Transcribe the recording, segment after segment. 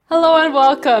Hello and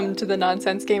welcome to the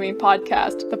Nonsense Gaming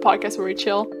Podcast, the podcast where we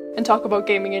chill and talk about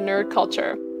gaming and nerd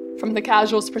culture from the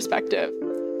casual's perspective.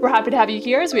 We're happy to have you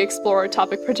here as we explore our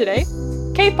topic for today,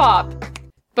 K-pop.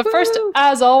 But first,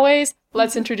 as always,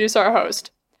 let's introduce our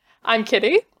host. I'm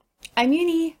Kitty. I'm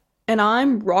Uni. And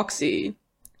I'm Roxy.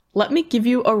 Let me give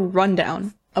you a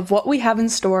rundown of what we have in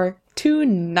store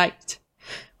tonight.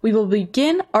 We will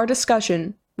begin our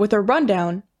discussion with a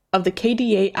rundown of the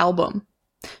KDA album.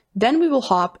 Then we will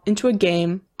hop into a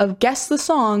game of Guess the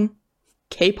Song,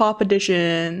 K-pop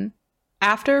edition.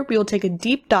 After, we will take a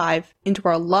deep dive into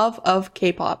our love of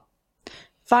K-pop.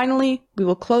 Finally, we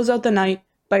will close out the night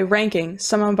by ranking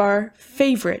some of our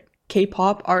favorite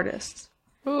K-pop artists.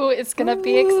 Ooh, it's gonna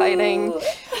be exciting.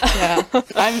 Yeah,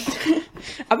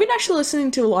 I've been actually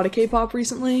listening to a lot of K-pop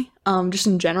recently, just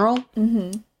in general.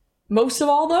 Mm-hmm. Most of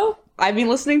all, though, I've been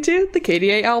listening to the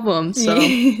KDA album, so...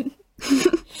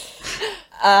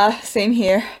 Same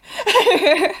here.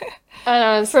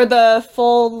 I For the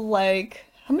full,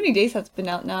 how many days has it been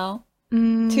out now?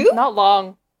 2? not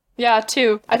long. Yeah,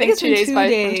 2. I think it's 2 been days 2 by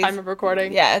days. from time of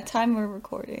recording. Yeah, time we're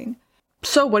recording.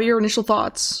 So, what are your initial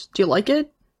thoughts? Do you like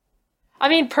it? I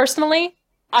mean, personally,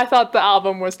 I thought the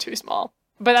album was too small.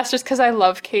 But that's just because I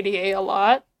love KDA a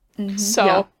lot. Mm-hmm. So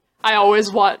Yeah. I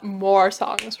always want more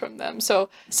songs from them. So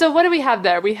what do we have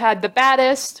there? We had The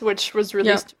Baddest, which was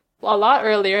released a lot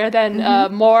earlier than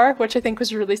More, which I think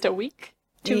was released a week.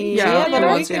 2 weeks Yeah, ago. about a it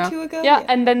week was, or 2 ago. Yeah,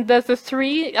 and then the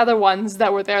 3 other ones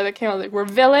that were there that came out were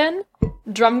Villain,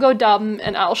 Drum Go Dumb,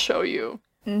 and I'll Show You.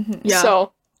 Yeah.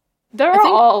 So they're think-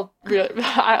 all really,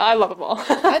 I love them all.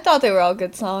 I thought they were all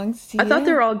good songs. I thought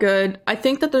they were all good. I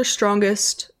think that their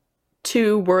strongest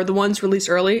 2 were the ones released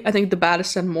early. I think The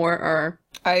Baddest and More are...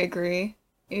 I agree.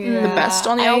 Yeah, The best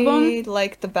on the album? I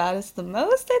like The Baddest the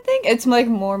most, I think. It's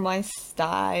more my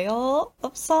style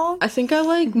of song. I think I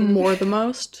like More the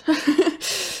most.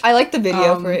 I like the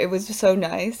video for it. It was so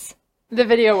nice. The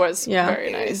video was Yeah. very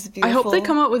It nice. was I beautiful. hope they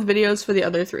come out with videos for the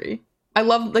other 3. I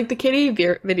love, the KDA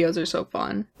videos are so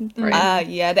fun. Right?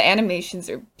 Yeah, the animations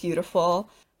are beautiful.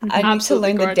 I need to Absolutely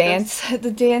learn the gorgeous.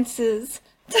 the dances.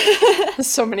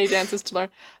 So many dances to learn.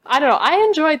 I don't know. I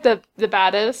enjoyed the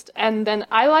Baddest, and then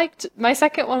I liked my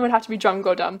second one would have to be Drum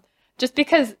Go Dumb, just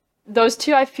because those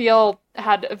 2 I feel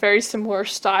had a very similar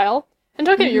style. And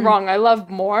don't get me wrong, I love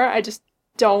More. I just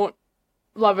don't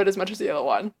love it as much as the other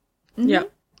one. Yeah.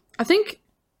 I think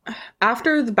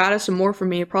after The Baddest and More for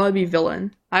me, it'd probably be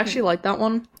Villain. I actually like that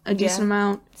one a decent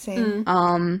amount. Same.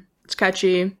 It's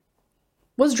catchy.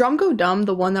 Was Drum Go Dumb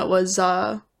the one that was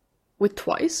with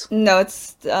Twice? No,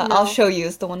 it's I'll Show You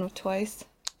is the one with Twice.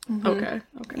 Okay.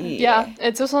 Yeah,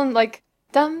 it's this one like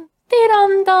dum dee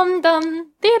dum dum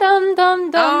dum dee dum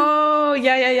dum dum. Oh,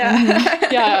 yeah.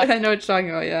 Yeah. I know what you're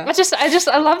talking about, yeah.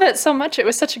 I love it so much. It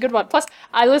was such a good one. Plus,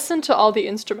 I listened to all the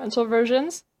instrumental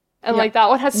versions, and that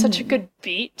one had such a good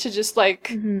beat to just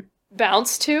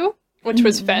bounce to, which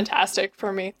was fantastic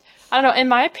for me. I don't know. In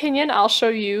my opinion, I'll Show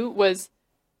You was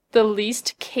the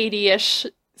least KD-ish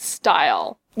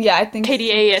style. Yeah, I think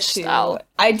KDA-ish too. style.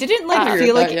 I didn't I agree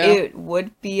feel with like that, yeah. it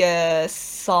would be a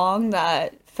song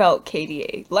that felt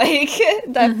KDA,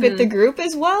 that fit the group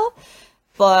as well.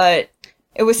 But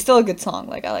it was still a good song.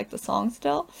 I like the song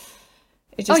still.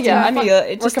 It just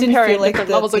it just didn't comparing feel like different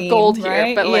the levels theme, of gold here,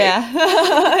 right? but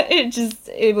yeah,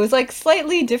 it was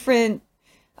slightly different.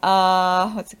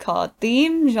 What's it called?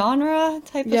 Theme genre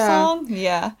type of song.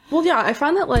 Yeah. Well, yeah, I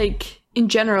find that, in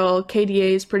general,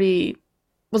 KDA is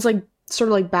was, sort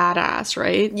of, badass,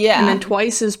 right? Yeah. And then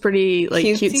Twice is pretty,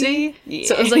 cutesy. Yeah.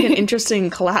 So it was, an interesting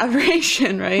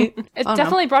collaboration, right? It I don't know.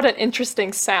 definitely brought an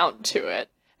interesting sound to it,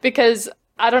 because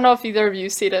I don't know if either of you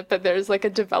seen it, but there's a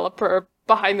developer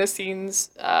behind the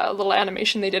scenes little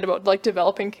animation they did about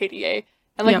developing KDA,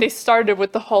 and they started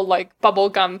with the whole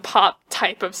bubblegum pop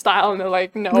type of style, and they're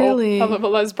like, no, Really?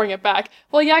 let's bring it back.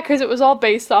 Well, yeah, because it was all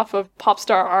based off of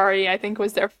Popstar Ari, I think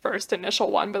was their first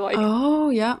initial one, but Oh,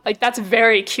 yeah. that's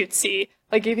very cutesy.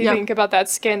 If you Yeah. think about that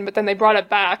skin, but then they brought it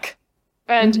back.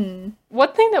 And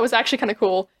one thing that was actually kind of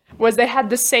cool was they had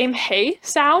the same hey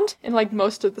sound in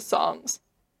most of the songs.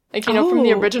 From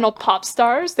the Oh. original Pop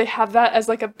Stars, they have that as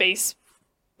a bass,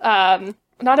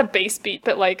 not a bass beat,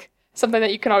 but something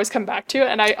that you can always come back to.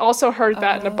 And I also heard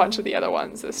that in a bunch of the other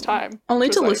ones this time. I'll need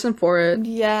which to was, listen for it.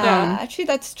 Yeah, actually,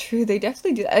 that's true. They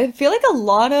definitely do. I feel like a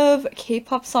lot of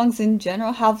K-pop songs in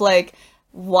general have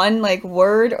one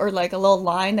word or a little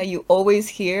line that you always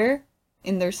hear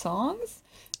in their songs.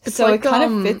 It's so like, it kind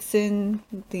of fits in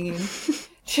the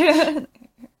theme.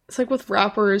 It's like with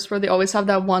rappers where they always have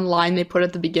that one line they put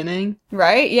at the beginning.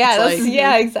 Right? Yeah, It's like,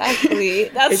 yeah, exactly.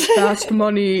 That's It's fast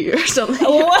money or something.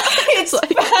 What? It's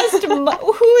like- fast money.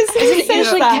 Is it says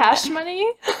usually that? cash money?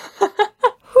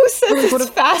 Who says What it's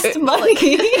if- fast money?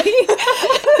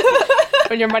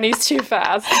 When your money's too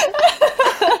fast.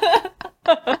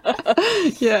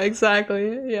 Yeah,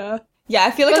 exactly. Yeah. Yeah,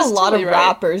 I feel like That's a lot totally of right.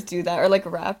 rappers do that, or like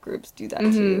rap groups do that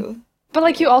too. But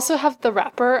like you also have the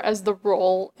rapper as the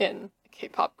role in a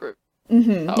K-pop group.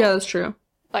 Mm-hmm. So, Yeah, that's true.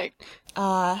 like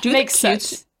Do makes the cutes,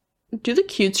 sense. Do the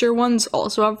cutesier ones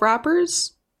also have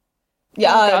rappers?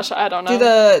 Yeah. Oh gosh, I don't know.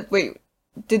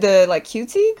 Do the like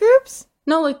cutesy groups?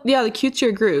 No, like yeah, the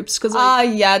cutesier groups because like,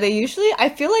 Yeah, they usually. I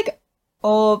feel like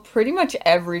pretty much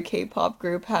every K-pop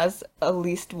group has at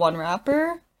least one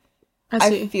rapper. I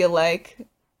see. I feel like,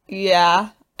 yeah,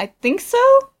 I think so.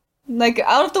 Like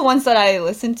out of the ones that I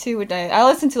listen to, which I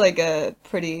listen to like a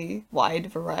pretty wide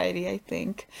variety, I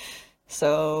think.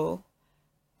 So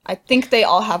I think they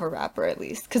all have a rapper at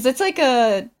least, because it's like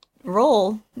a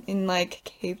role in like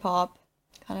K-pop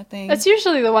kind of thing. It's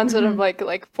usually the ones that have like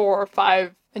 4 or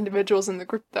 5 individuals in the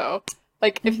group though.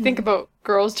 Like if you think about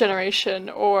Girls' Generation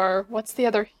or what's the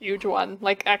other huge one,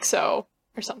 like EXO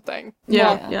or something.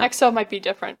 Yeah, Well, yeah. EXO might be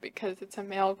different because it's a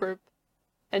male group,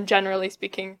 and generally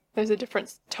speaking, there's a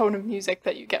different tone of music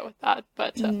that you get with that.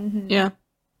 But yeah.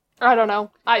 I don't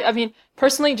know. I mean,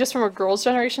 personally, just from a Girls'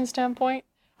 Generation standpoint,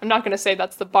 I'm not going to say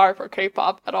that's the bar for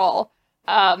K-pop at all.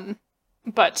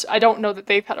 But I don't know that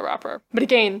they've had a rapper. But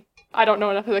again, I don't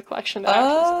know enough of the collection to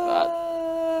actually say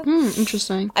that.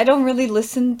 Interesting. I don't really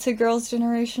listen to Girls'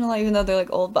 Generation a lot, even though they're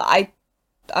like old, but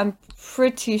I'm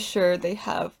pretty sure they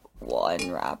have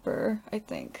one rapper, I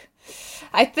think,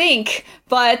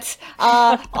 but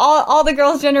all the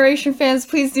Girls' Generation fans,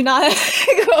 please do not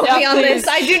quote me on please. this.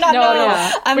 I do not No, know.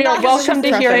 yeah. I'm We are not gonna welcome to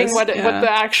preface. hearing what Yeah.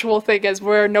 the actual thing is.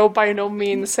 We're by no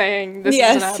means saying this is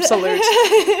an absolute.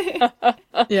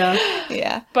 Yeah.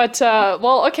 Yeah. But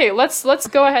well, okay, let's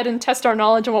go ahead and test our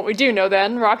knowledge on what we do know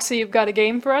then. Roxy, you've got a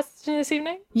game for us this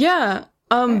evening? Yeah.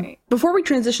 Right. Before we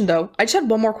transition though, I just had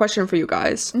one more question for you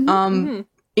guys.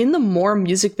 In the More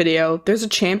music video, there's a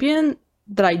champion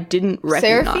that I didn't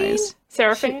recognize.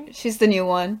 Seraphine? She's the new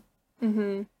one.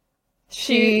 Mm-hmm.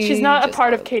 She's not a just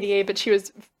part of goes- KDA, but she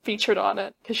was featured on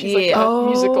it because she's like Yeah. a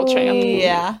musical champ.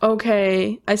 Yeah.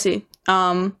 Okay, I see.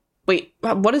 Wait,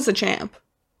 what is the champ?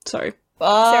 Sorry.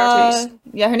 Seraphine.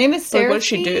 Yeah, her name is Like, Seraphine, what does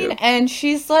she do? and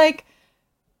she's like,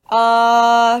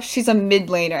 she's a mid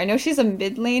laner. I know she's a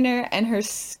mid laner, and her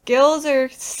skills are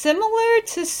similar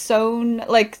to Sone,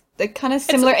 like kind of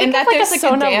similar in that like there's a like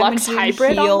Sona a Lux damaging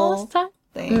hybrid heal almost. Huh?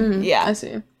 thing. Yeah, I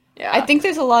see. Yeah. I think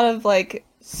there's a lot of like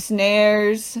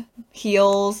snares,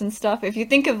 heals, and stuff. If you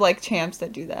think of like champs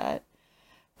that do that,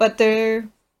 but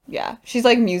she's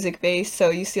like music based, so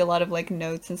you see a lot of like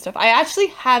notes and stuff. I actually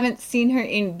haven't seen her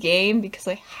in game because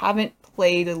I haven't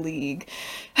played a league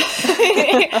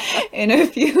in a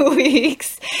few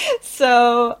weeks.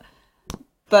 So,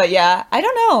 but yeah, I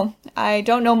don't know. I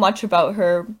don't know much about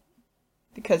her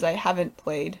because I haven't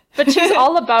played. But she's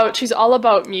all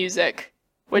about music,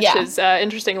 which Yeah. is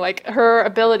interesting. Like her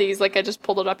abilities, like I just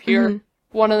pulled it up here.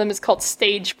 One of them is called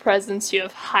Stage Presence. You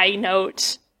have High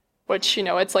Note, which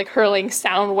it's like hurling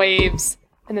sound waves,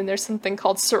 and then there's something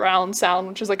called Surround Sound,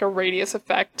 which is like a radius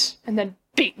effect, and then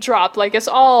Beat Drop. Like it's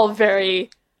all very.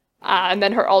 And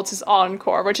then her ult is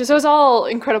Encore, which is so it's all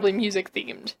incredibly music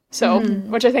themed. So,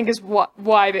 which I think is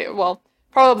why they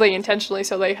probably intentionally,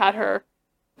 so they had her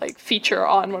like feature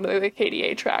on one of the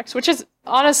KDA tracks, which is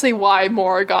honestly why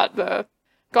More got the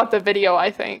video, I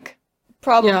think.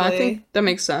 Probably. Yeah, I think that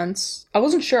makes sense. I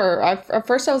wasn't sure. At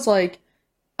first I was like,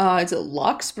 is it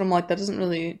Lux? But I'm like, that doesn't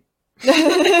really...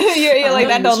 you're like,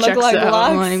 that don't look checks like out.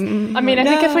 Lux. I'm like, I mean, I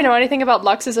think if we No. know anything about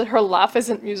Lux is that her laugh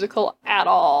isn't musical at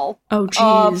all. oh,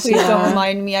 Oh, jeez. please don't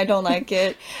remind me. I don't like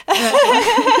it.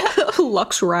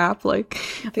 Lux rap, like,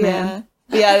 man.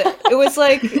 Yeah, it was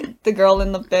like the girl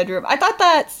in the bedroom. I thought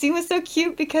that scene was so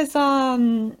cute because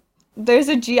there's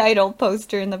a G Idol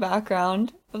poster in the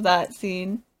background of that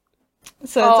scene.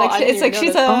 So Oh, I it's didn't like even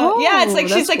she's notice. it's like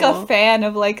she's that's like cool. a fan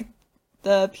of like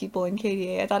the people in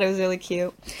KDA. I thought it was really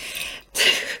cute.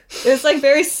 It was like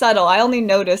very subtle. I only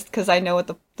noticed because I know what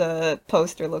the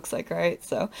poster looks like, right?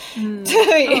 So Oh,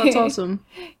 that's awesome.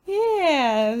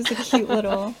 Yeah, it was a cute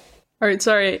little. All right,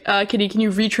 sorry, Kitty, can you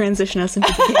retransition us into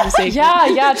the game sake?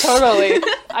 Yeah, totally.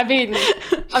 I mean,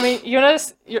 you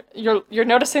notice you're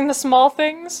noticing the small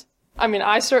things. I mean,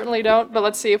 I certainly don't, but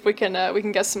let's see if we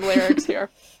can guess some lyrics here.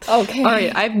 Okay. All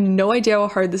right, I have no idea how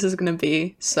hard this is gonna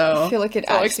be, so I feel like it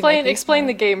So actually might be explain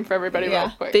the fun. game for everybody Yeah.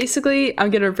 real quick. basically, I'm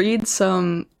gonna read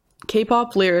some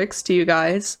K-pop lyrics to you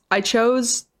guys. I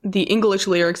chose the English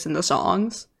lyrics in the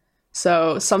songs,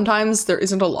 so sometimes there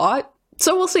isn't a lot.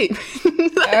 So we'll see.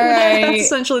 That's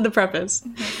essentially the preface.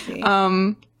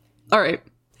 All right.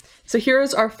 So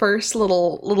here's our first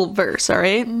little verse. All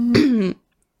right.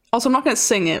 Also, I'm not gonna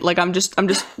sing it. Like I'm just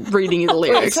reading you the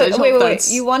lyrics. Wait.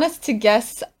 You want us to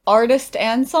guess artist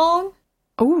and song?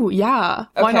 Oh yeah.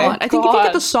 Why not? I think if you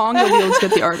get the song, you'll be able to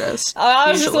get the artist.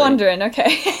 I was just wondering.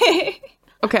 Okay.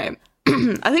 Okay.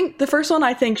 I think the first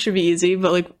one should be easy,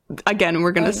 but like again,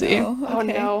 we're gonna see. No. Okay. Oh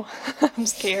no, I'm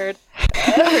scared.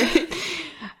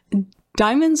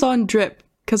 Diamonds on drip,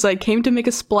 'cause I came to make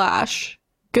a splash.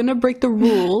 Gonna break the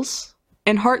rules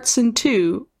and hearts in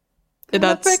two.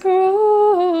 That's break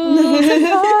rules and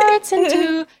hearts in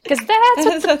two, 'cause that's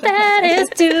what the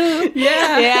baddies do.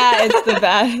 Yeah, it's the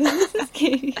bad.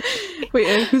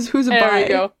 Wait, who's a There bi? we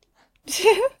go.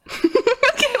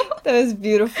 That was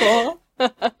beautiful.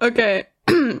 Okay.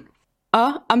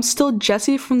 I'm still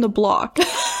Jessie from the block.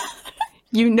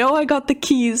 You know I got the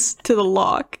keys to the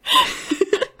lock.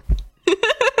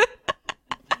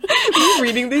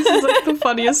 Reading these is like the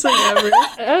funniest thing ever.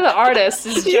 The artist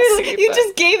is Jessie. You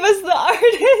just gave us the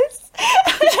artist.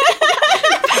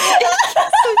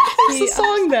 What's the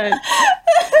song then?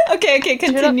 Okay,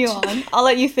 continue on. I'll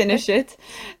let you finish it,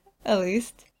 at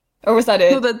least. Or was that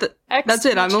it? No, that's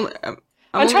it.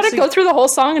 I'm trying to go through the whole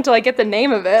song until I get the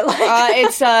name of it. Like,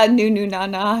 it's Nu Nu Na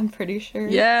Na, I'm pretty sure.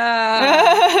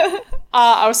 Yeah.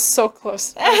 I was so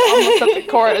close. I almost at the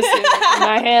chorus in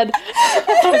my head.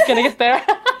 I was gonna get there.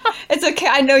 It's okay.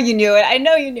 I know you knew it.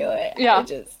 Yeah.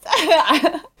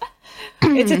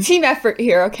 It's a team effort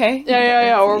here, okay?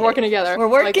 Yeah. We're working together. We're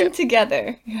working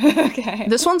together. Okay.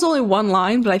 This one's only one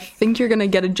line, but I think you're gonna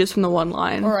get it just from the one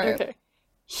line. All right. Okay.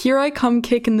 Here I come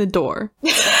kicking the door.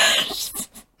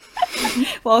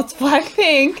 Well, it's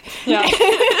Blackpink. Yeah.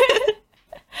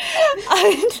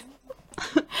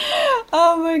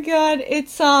 Oh my god,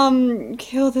 it's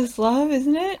Kill This Love,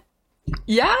 isn't it?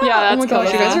 Yeah. Yeah, oh my that's gosh,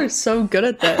 cool, you guys yeah. are so good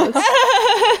at this.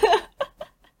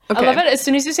 Okay. I love it. As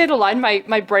soon as you say the line,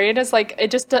 my brain is like, it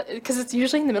just, because it's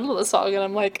usually in the middle of the song, and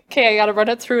I'm like, okay, I gotta run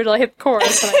it through till I hit the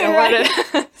chorus, and I can run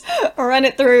it. Run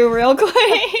it through real quick.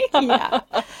 Yeah.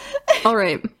 All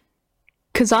right.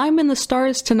 'Cause I'm in the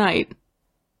stars tonight.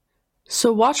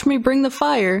 So watch me bring the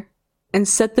fire and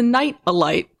set the night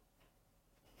alight.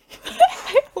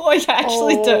 Well, you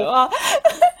actually do.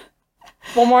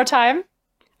 One more time.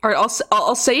 All right,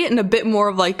 I'll say it in a bit more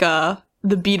of like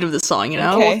the beat of the song, you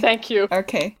know? Okay. Oh, thank you.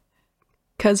 Okay.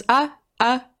 'Cause I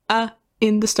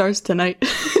in the stars tonight.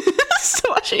 So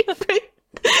watch me bring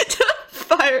the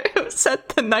fire and set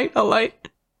the night alight.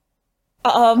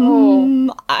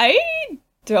 I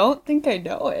don't think I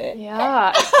know it.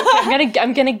 Yeah. Okay,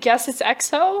 I'm gonna guess it's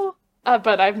EXO,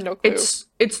 but I have no clue.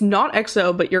 It's not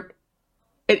EXO, but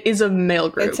it is a male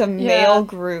group. It's a male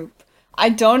group. I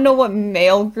don't know what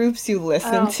male groups you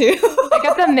listen to. I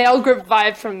got the male group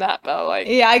vibe from that though. Like,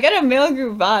 Yeah, I get a male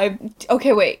group vibe.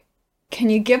 Okay, wait. Can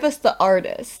you give us the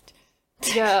artist?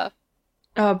 yeah.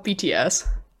 BTS.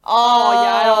 Oh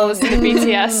yeah, I don't listen to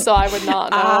BTS, so I would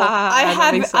not know.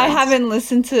 I haven't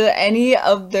listened to any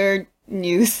of their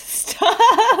new stuff.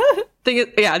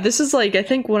 This is like I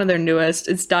think one of their newest.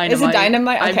 It's Dynamite. Is it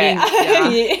Dynamite? Okay.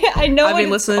 I know. I've been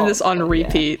listening to this on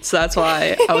repeat, so that's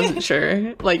why I wasn't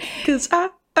sure. Like, 'cause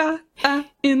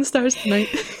in the stars tonight.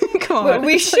 Come on. Well,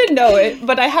 we should know it,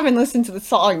 but I haven't listened to the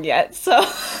song yet, so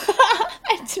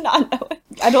I do not know it.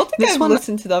 I don't think I've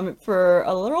listened to them for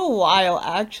a little while,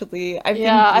 actually. I've been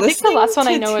I think the listening last one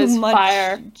I to know too is much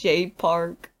Fire. J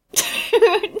Park.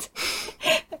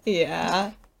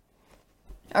 Yeah.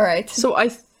 All right. So I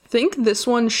think this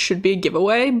one should be a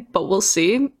giveaway, but we'll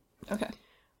see. Okay.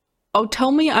 Oh,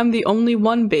 tell me I'm the only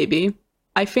one, baby.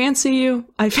 I fancy you.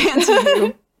 I fancy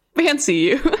you. Fancy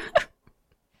you.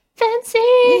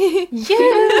 Fancy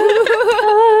you.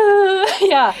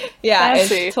 Yeah. Yeah,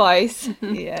 Fancy. it's twice.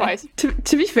 Yeah. Twice.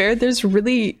 To be fair, there's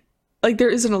really there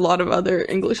isn't a lot of other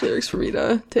English lyrics for me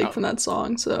to take from that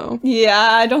song, so Yeah,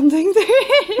 I don't think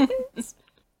there is.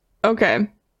 okay.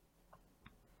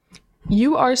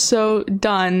 You are so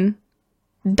done.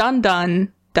 Dun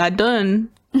dun da dun.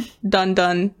 Dun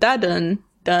dun da dun.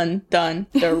 Dun dun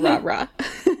da ra ra.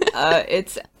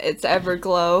 It's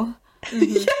Everglow.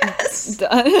 Yes.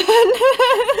 Done.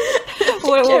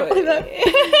 What?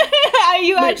 Are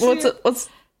you actually?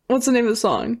 What's the name of the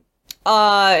song?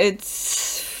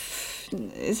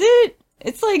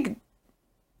 It's like,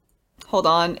 hold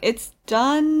on, it's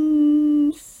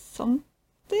done something.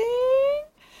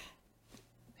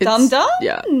 Dum Dum?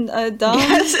 Yeah. Dum.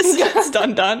 Yes, it's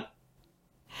Dun Dun.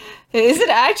 Is it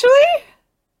actually?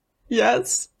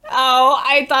 Yes. Oh,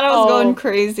 I thought I was going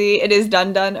crazy. It is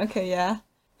Dun Dun. Okay, yeah.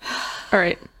 All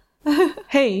right.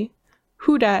 Hey,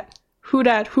 who dat? Who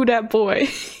dat boy?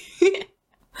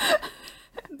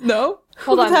 No?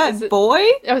 Hold on. That boy?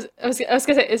 I was gonna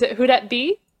say, is it Who Dat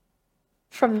Be?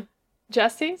 From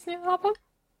Jesse's new album?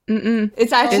 Mm-mm.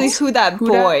 It's actually Who Dat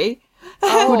Boy.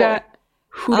 Who dat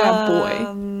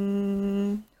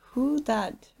boy? Who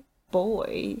that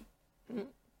boy?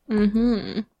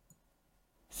 Mm-hmm.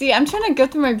 See, I'm trying to go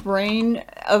through my brain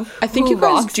of who I think you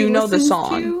guys Roxy do know the listens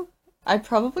song. to. I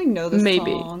probably know the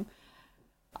Maybe. song.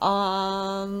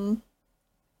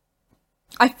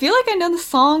 I feel like I know the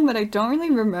song, but I don't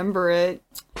really remember it.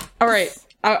 All right.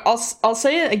 I'll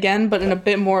say it again, but in a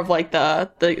bit more of like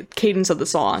the cadence of the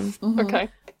song. Mm-hmm. Okay.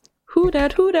 Who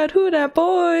dat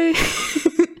boy?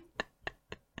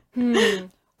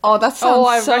 Oh, that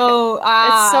sounds so...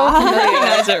 It's so familiar.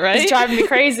 Recognize it, right? It's driving me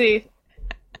crazy.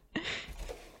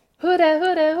 Who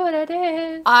that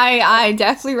is? I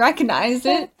definitely recognize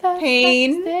it.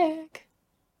 Pain. Stick.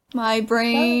 My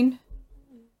brain.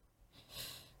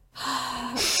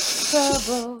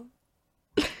 Trouble.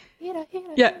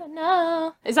 Yeah.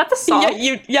 No. Is that the song?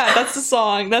 Yeah, that's the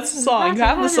song. That's the song. You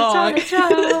have the song.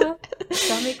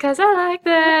 Tell me 'cause I like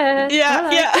that. Yeah.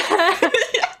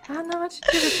 I know what you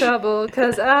do to trouble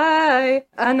 'cause I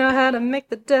know how to make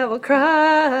the devil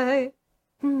cry.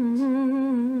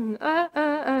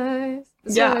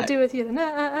 That's what I do with you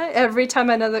tonight. Every time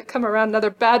I come around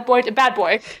another bad boy.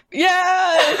 Yeah!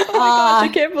 Oh my gosh, I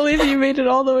can't believe you made it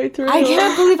all the way through. I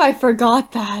can't believe I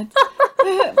forgot that.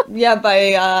 Yeah,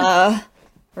 by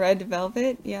Red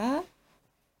Velvet, yeah?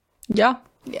 Yeah.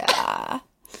 Yeah.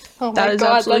 Oh That my is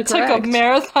god, absolutely that took correct. a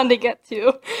marathon to get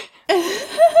to.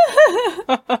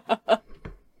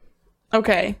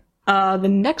 Okay. The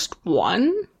next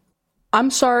one. I'm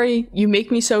sorry, you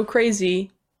make me so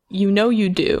crazy. You know you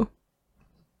do.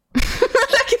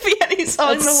 That could be any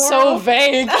song in the That's world. so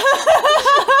vague.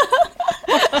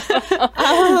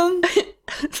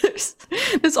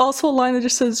 There's also a line that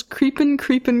just says creepin',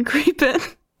 creepin', creepin'.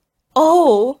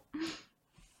 Oh.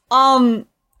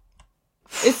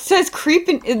 It says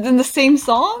creeping in the same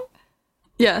song?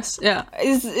 Yes, yeah.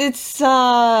 It's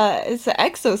an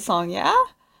EXO song, yeah?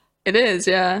 It is,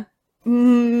 yeah.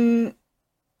 Monster?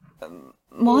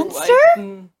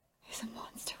 Is it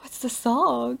Monster? What's the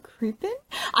song? Creepin'?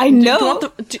 I know.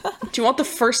 Do you want the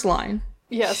first line?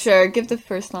 Yes. Sure, give the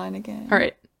first line again. All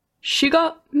right. She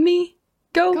got me.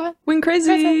 Go on. wing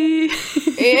crazy.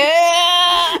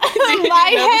 Yeah!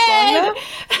 My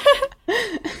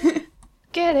head!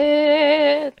 Get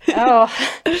it. Oh.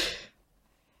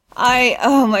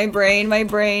 My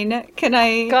brain. Can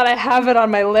I... God, I have it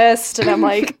on my list, and I'm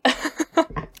like...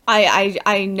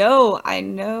 I know.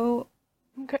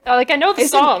 Like, I know the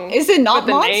song. Is it not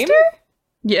the Monster? name?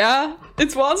 Yeah,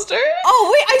 it's Monster.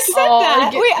 Oh, wait, I said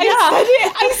that! Wait,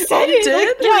 I said it! did?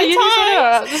 Like, Yeah, three you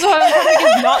times. did. This is why I'm thinking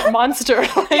it's not Monster.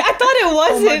 Like, I thought it Oh,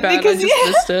 wasn't my bad. because I just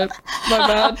missed it.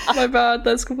 My bad.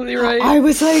 That's completely right. I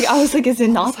was like, is it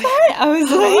not that? I was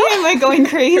like, am I going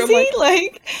crazy? Sorry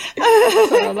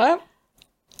about that.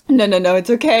 No, it's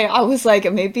okay. I was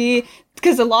like, maybe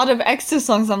because a lot of EXO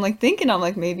songs, I'm like,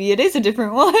 maybe it is a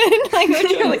different one. Like,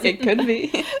 which one Like it could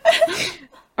be.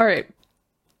 All right.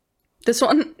 This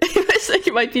one, I think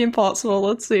it might be impossible.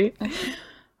 Let's see.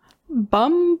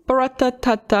 Bum barata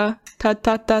ta ta ta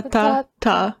ta ta ta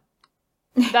ta.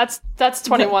 That's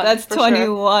 21. That's for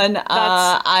 21. Sure.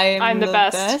 I'm the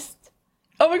best.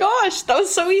 Oh my gosh, that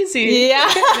was so easy.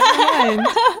 Yeah. Never mind.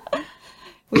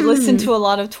 We listened to a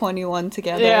lot of 21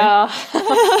 together. Yeah.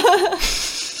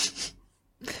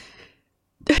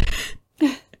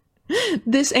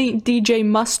 This ain't DJ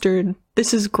Mustard.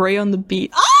 This is Gray on the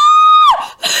Beat.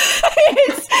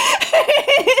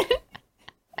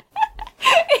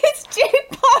 It's J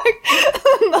Park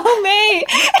Monet.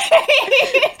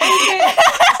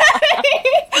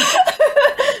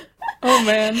 Oh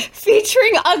man.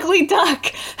 Featuring Ugly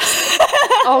Duck.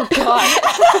 Oh god.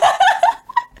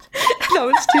 That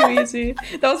was too easy.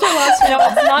 That was my last one. No,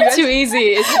 it's not too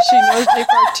easy. It's that she knows J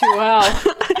Park too well.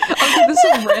 Okay, this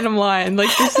is a random line.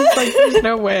 Like, this is like, there's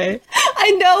no way.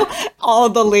 I know all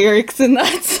the lyrics in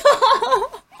that song.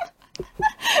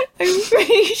 I'm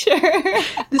pretty sure.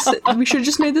 We should have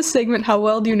just made this segment, How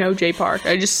Well Do You Know J Park?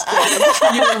 I'm just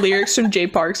giving the lyrics from J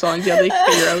Park songs. Yeah, they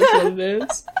figure out which one it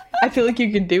is. I feel like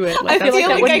you could do it. Like, I I feel like feel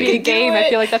that like wouldn't I be a could do game. it. I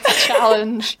feel like that's a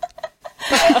challenge.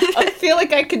 I feel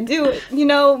like I could do it. You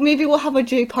know, maybe we'll have a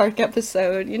J Park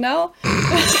episode, you know?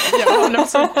 yeah, one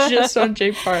episode just on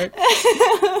J Park.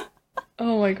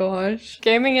 Oh my gosh.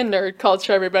 Gaming and nerd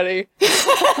culture, everybody.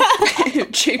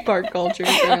 J Park culture,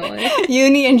 apparently.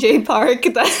 Uni and J Park.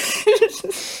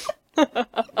 That's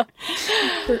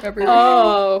For everyone.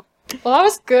 Oh. Well, that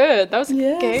was good. That was a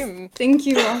good game. Thank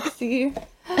you, Roxy.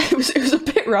 It was a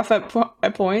bit rough at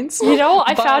points. You know,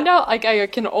 I found out like I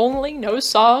can only know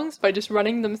songs by just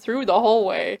running them through the whole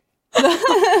way.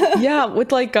 Yeah,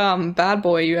 with like Bad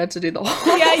Boy, you had to do the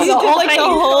whole. Yeah, you did like the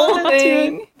whole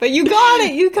thing. But you got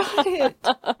it. You got it.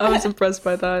 I was impressed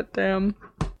by that. Damn,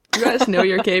 you guys know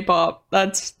your K-pop.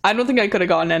 I don't think I could have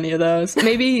gotten any of those.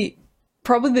 Maybe,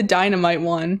 probably the Dynamite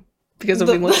one because I've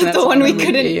been listening to the one we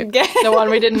couldn't get. The one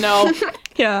we didn't know.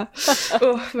 Yeah.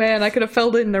 Oh man, I could have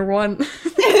filled in their one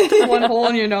hole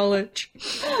in your knowledge.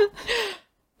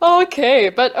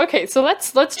 Okay, so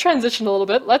let's transition a little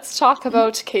bit. Let's talk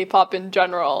about K-pop in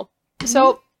general.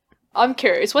 So, I'm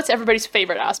curious, what's everybody's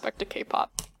favorite aspect of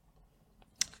K-pop?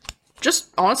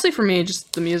 Just honestly, for me,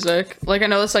 just the music. Like I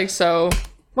know it's like so.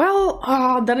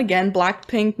 Well, then again,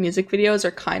 Blackpink music videos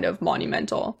are kind of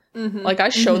monumental. Like I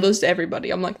show those to everybody.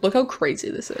 I'm like, look how crazy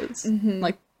this is.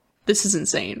 Like, this is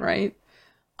insane, right?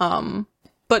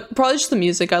 But probably just the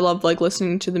music. I love like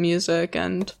listening to the music,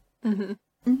 and I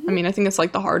mean, I think it's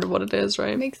like the heart of what it is,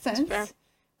 right? Makes sense.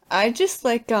 I just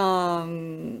like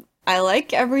I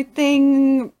like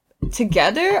everything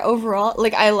together overall.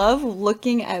 Like I love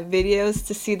looking at videos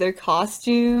to see their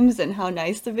costumes and how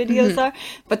nice the videos are,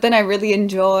 but then I really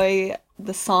enjoy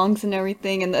the songs and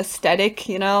everything and the aesthetic,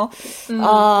 you know.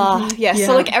 Yeah,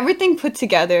 so like everything put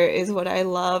together is what I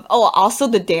love. Oh, also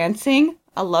the dancing.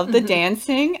 I love the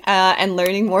dancing and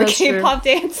learning more K-pop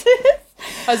dances.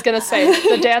 I was gonna say,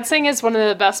 the dancing is one of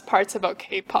the best parts about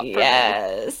K-pop.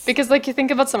 Yes. Because, like, you think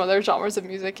about some other genres of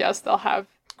music, yes, they'll have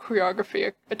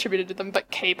choreography attributed to them, but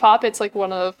K-pop, it's, like,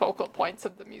 one of the focal points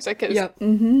of the music is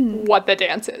what the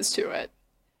dance is to it.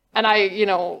 And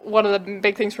one of the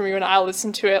big things for me when I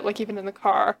listen to it, like, even in the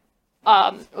car,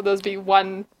 will those be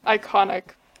one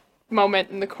iconic moment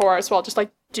in the chorus where I'll just,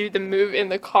 like, do the move in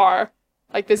the car.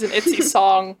 Like, there's an ITZY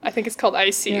song, I think it's called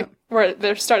Icy, where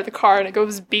they start the car and it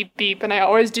goes beep beep, and I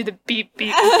always do the beep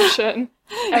beep position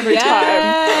every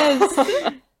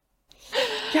time.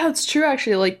 Yeah, it's true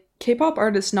actually. Like, K-pop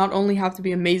artists not only have to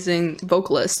be amazing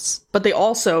vocalists, but they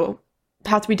also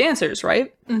have to be dancers,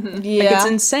 right? Yeah. Like, it's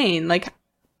insane. Like,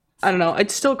 I don't know,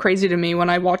 it's still crazy to me when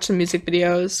I watch the music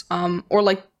videos, or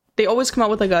like, they always come out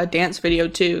with like a dance video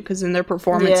too, because in their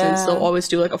performances, they'll always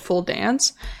do like a full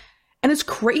dance. And it's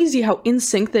crazy how in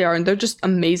sync they are, and they're just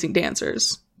amazing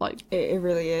dancers. Like it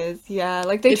really is, yeah.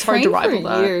 Like they train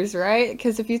for years, right?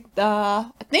 Because if you,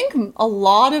 I think a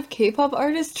lot of K-pop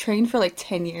artists train for like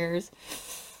 10 years,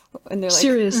 and they're like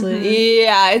seriously,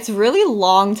 yeah, it's really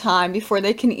long time before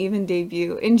they can even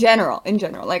debut. In general,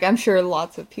 like I'm sure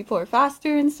lots of people are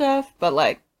faster and stuff, but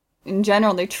like in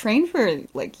general, they train for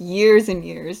like years and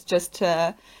years just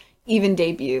to even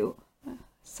debut.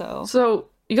 So.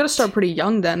 You gotta start pretty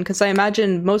young then, because I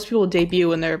imagine most people debut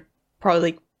when they're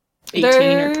probably like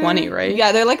 18 or 20, right?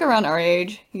 Yeah, they're like around our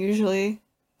age, usually.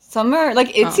 Some are, like,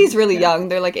 ITZY's really young.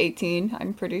 They're like 18,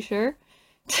 I'm pretty sure.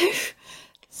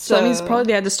 So that means probably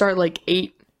they had to start like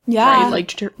 8, right? Like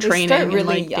training and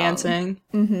like dancing.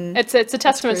 It's a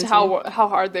testament to how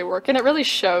hard they work, and it really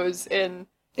shows in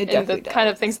the kind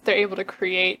of things that they're able to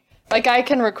create. Like, I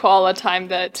can recall a time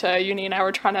that Uni and I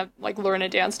were trying to, like, learn a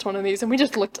dance to one of these, and we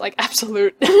just looked like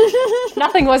absolute...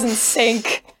 Nothing was in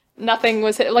sync. Nothing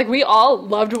was... Like, we all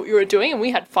loved what we were doing, and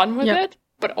we had fun with it,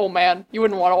 but oh man, you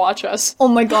wouldn't want to watch us. Oh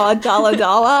my god, Dala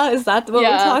Dala? Is that what we're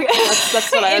talking about?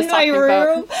 That's what I was talking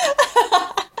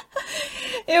about.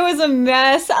 It was a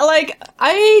mess. Like,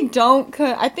 I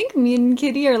think me and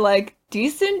Kitty are, like,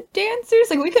 decent dancers.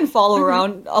 Like, we can follow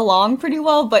around along pretty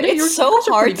well, but it's so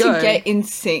hard to get in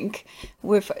sync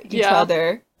with each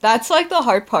other. That's, like, the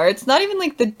hard part. It's not even,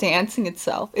 like, the dancing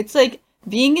itself. It's, like,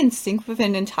 being in sync with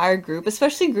an entire group,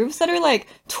 especially groups that are, like,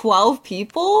 12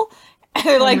 people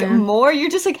or, like, more. You're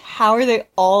just, like, how are they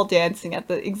all dancing at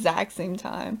the exact same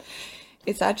time?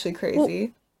 It's actually crazy. Well,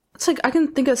 it's like, I can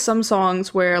think of some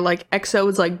songs where, like, EXO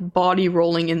is, like, body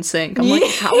rolling in sync. I'm like,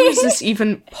 how is this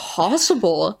even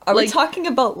possible? Are we talking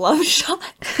about Love Shot?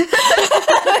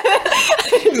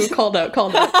 Called out.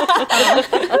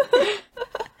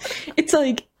 It's,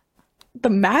 like, the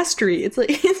mastery. It's,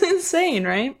 like, it's insane,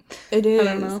 right? It is. I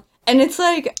don't know. And it's,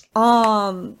 like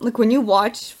when you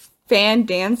watch fan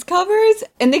dance covers,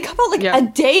 and they come out, like, a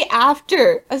day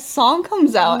after a song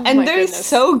comes out, and they're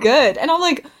so good. And I'm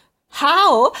like...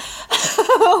 How?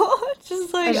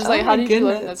 just like, how did you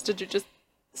learn this? Did you just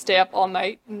stay up all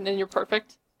night and then you're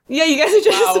perfect? Yeah, you guys are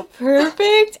just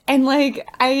perfect. And like,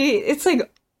 it's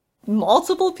like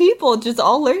multiple people just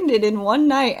all learned it in one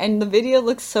night, and the video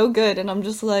looks so good. And I'm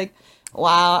just like,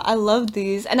 wow, I love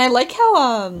these. And I like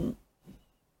how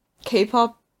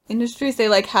K-pop industries, they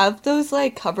like have those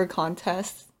like cover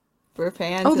contests for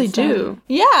fans. Oh, they do?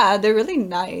 Yeah, they're really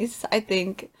nice. I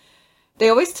think they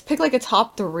always pick like a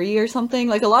top 3 or something.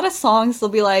 Like a lot of songs, they'll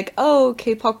be like, oh,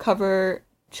 K-pop cover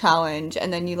challenge,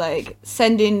 and then you like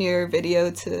send in your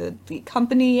video to the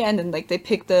company, and then like they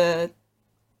pick the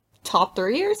top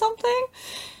 3 or something.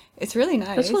 It's really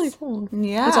nice. That's really cool.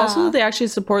 Yeah. It's also that they actually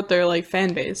support their like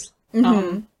fan base.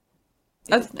 And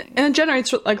it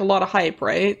generates like a lot of hype,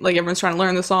 right? Like everyone's trying to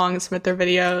learn the song and submit their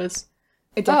videos.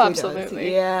 It definitely absolutely.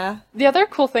 does. Yeah. The other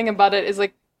cool thing about it is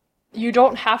like you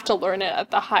don't have to learn it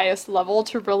at the highest level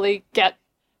to really get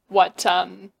what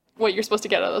you're supposed to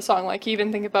get out of the song. Like you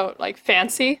even think about like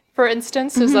Fancy, for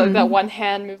instance, there's like that one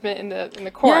hand movement in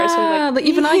the chorus. Yeah, so, like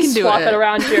even I can do swap it.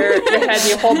 around your head, and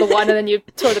you hold the one, and then you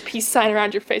throw the peace sign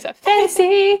around your face.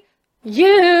 Fancy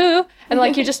you, and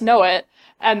like you just know it.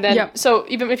 And then so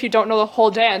even if you don't know the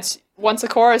whole dance, once the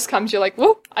chorus comes, you're like,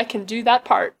 whoa, I can do that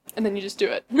part, and then you just do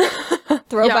it.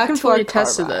 Throwback to our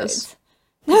attest to car this.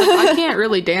 I can't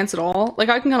really dance at all. Like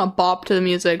I can kind of bop to the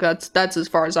music. That's as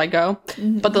far as I go.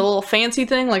 But the little fancy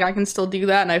thing, like I can still do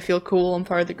that, and I feel cool. I'm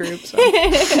part of the group. So.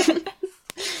 It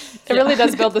really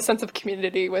does build a sense of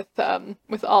community with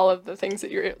all of the things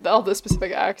that all the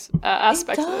specific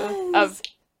aspects of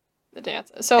the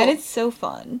dance. So and it's so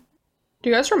fun. Do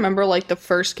you guys remember like the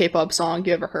first K-pop song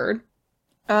you ever heard?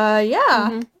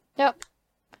 Yeah. Yep.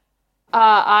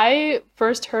 I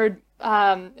first heard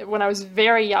when I was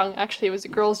very young. Actually, it was a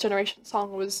Girls' Generation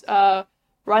song. It was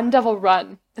 "Run Devil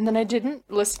Run," and then I didn't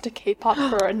listen to K-pop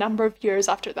for a number of years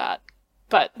after that.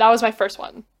 But that was my first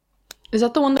one. Is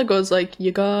that the one that goes like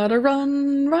 "You gotta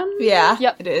run, run"? Yeah.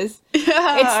 Yep. It is. Yeah, It's the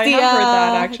I have heard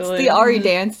that actually. It's the Ari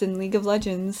dance in League of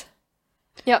Legends.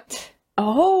 Yep.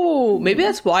 Oh, maybe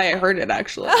that's why I heard it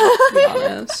actually. To be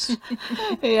honest.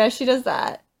 Yeah, she does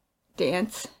that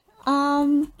dance.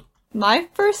 My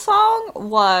first song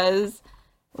was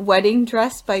Wedding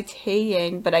Dress by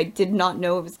Taeyang, but I did not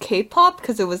know it was K-pop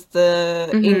because it was the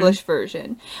English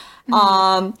version.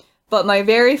 But my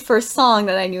very first song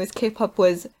that I knew was K-pop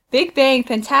was Big Bang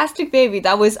Fantastic Baby.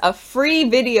 That was a free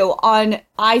video on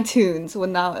iTunes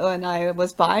when I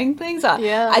was buying things.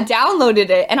 Yeah. I downloaded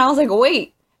it and I was like,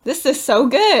 wait, this is so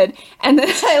good. And then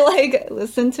I like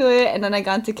listened to it, and then I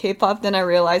got into K-pop. Then I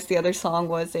realized the other song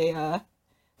was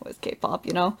K-pop,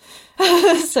 you know?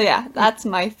 So yeah, that's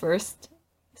my first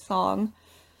song.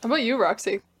 How about you,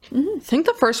 Roxy? I think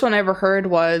the first one I ever heard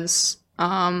was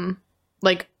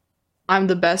like I'm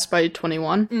the Best by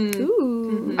 21.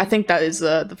 Ooh. I think that is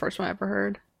the first one I ever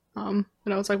heard. And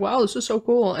I was like, wow, this is so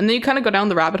cool. And then you kind of go down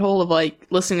the rabbit hole of like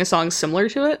listening to songs similar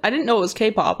to it. I didn't know it was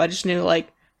K-pop. I just knew like,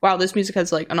 wow, this music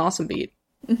has like an awesome beat.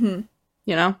 You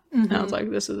know? And I was like,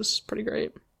 this is pretty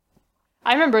great.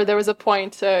 I remember there was a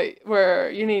point where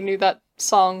Uni knew that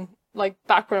song like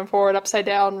backward and forward, upside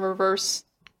down, reverse,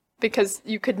 because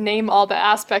you could name all the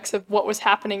aspects of what was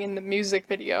happening in the music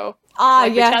video.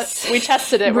 Like, Yes. We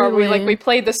tested it where we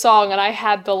played the song, and I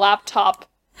had the laptop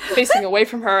facing away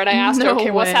from her, and I asked her, No okay,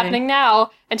 what's way. happening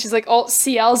now? And she's like, oh,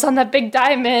 CL's on that big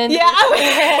diamond. Yeah,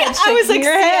 I was like, Shaking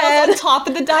her seals head. on top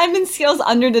of the diamond, seals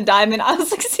under the diamond. I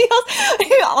was like, seals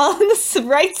on the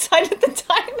right side of the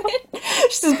diamond.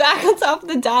 She's back on top of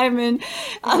the diamond.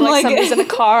 I'm like somebody's in a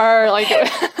car, like...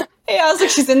 Yeah, I was like,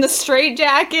 she's in the straight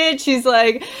jacket. She's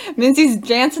like, Minzy's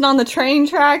dancing on the train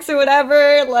tracks or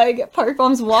whatever. Like, Park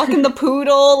Bom's walking the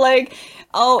poodle. Like,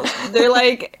 oh, they're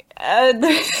like,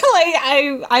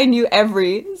 I knew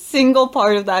every single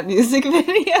part of that music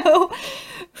video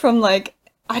from like,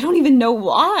 I don't even know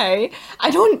why.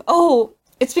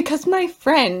 It's because my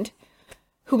friend,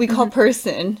 who we call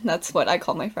Person, that's what I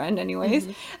call my friend anyways,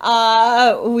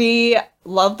 we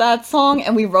love that song,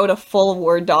 and we wrote a full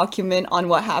Word document on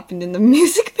what happened in the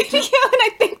music video, and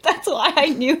I think that's why I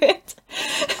knew it.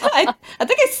 I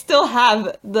think I still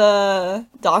have the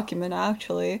document,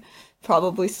 actually,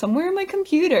 probably somewhere in my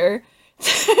computer.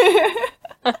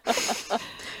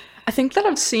 I think that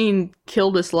I've seen Kill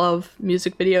This Love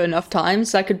music video enough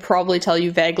times that I could probably tell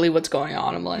you vaguely what's going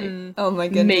on. I'm like, Oh my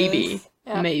goodness. maybe.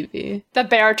 Yeah. Maybe. The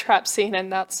bear trap scene in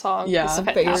that song is Yeah,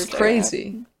 bear fantastic. trap.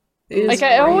 crazy. It is Like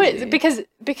I always crazy.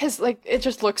 because like it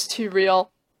just looks too real.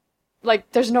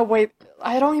 Like there's no way.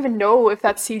 I don't even know if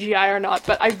that's CGI or not,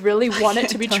 but I really want it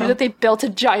to be true that they built a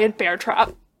giant bear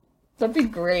trap. That'd be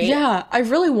great. Yeah, I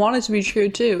really want it to be true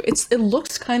too. It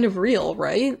looks kind of real,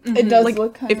 right? It does Like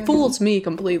look kind it of fools me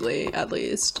completely, at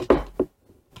least.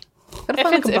 Gotta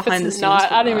find, like, a If behind the it's scenes not,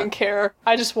 for I don't that. even care.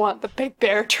 I just want the big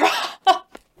bear trap.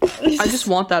 I just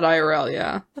want that IRL,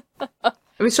 yeah. It'd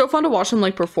be so fun to watch them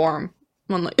like perform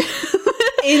on like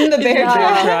In the bear Yeah.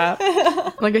 trap.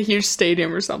 trap, like a huge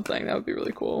stadium or something. That would be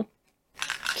really cool.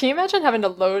 Can you imagine having to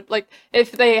load, like,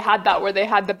 if they had that where they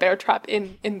had the bear trap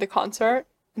in the concert,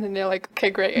 and then they're like, okay,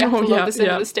 great, I have to load this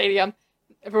into the stadium.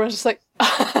 Everyone's just like,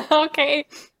 okay.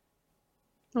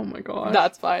 Oh my god.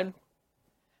 That's fine.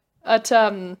 But,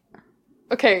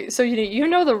 okay, so you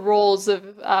know the roles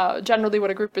of generally what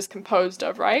a group is composed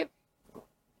of, right?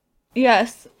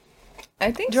 Yes.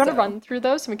 I think Do you want to run through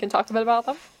those and we can talk a bit about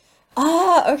them?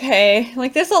 Okay.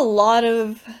 Like, there's a lot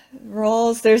of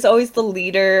roles. There's always the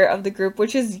leader of the group,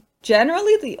 which is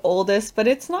generally the oldest, but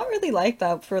it's not really like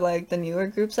that for, like, the newer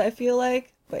groups, I feel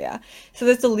like. But yeah. So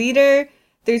there's the leader.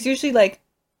 There's usually, like,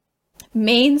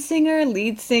 main singer,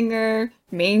 lead singer,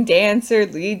 main dancer,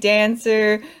 lead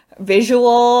dancer,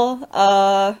 visual,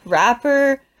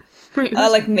 rapper,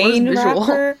 like main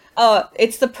rapper.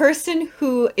 It's the person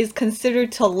who is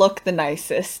considered to look the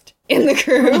nicest in the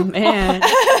group. Oh man,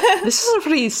 this is a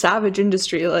pretty savage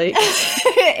industry. Like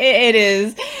it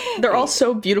is. They're all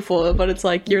so beautiful, but it's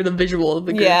like you're the visual of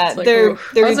the group. Yeah, it's like, their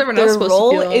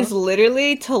role to is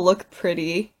literally to look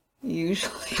pretty.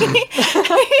 Usually,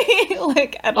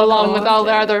 like along with all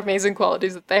their other amazing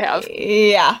qualities that they have.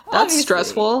 Yeah, that's obviously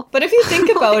stressful. But if you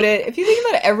think about it,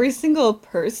 every single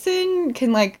person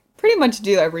can like pretty much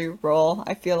do every role.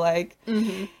 I feel like.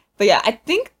 Mm-hmm. But yeah, I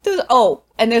think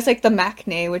and there's like the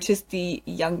maknae, which is the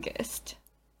youngest,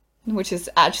 which is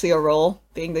actually a role,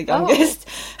 being the youngest.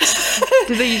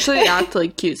 Do they usually act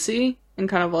like cutesy and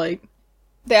kind of like?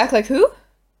 They act like who?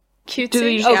 Cutesy. Do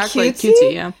they usually act like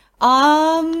cutesy? Yeah.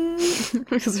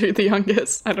 Because they're the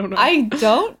youngest. I don't know. I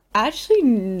don't actually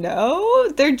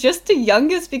know. They're just the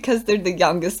youngest because they're the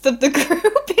youngest of the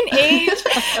group in age.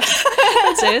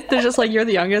 That's it. They're just like, you're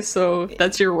the youngest, so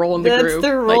that's your role in the group. That's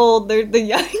their role. They're the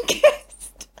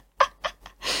youngest.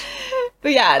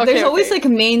 But yeah, there's always like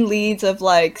main leads of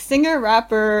like singer,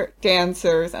 rapper,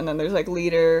 dancers, and then there's like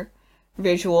leader,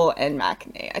 visual, and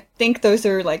maknae. I think those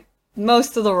are like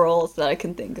most of the roles that I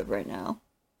can think of right now.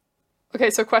 Okay,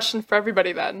 so question for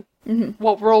everybody then. Mm-hmm.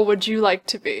 What role would you like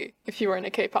to be if you were in a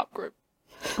K-pop group?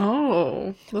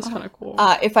 Oh, that's kind of cool.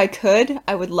 If I could,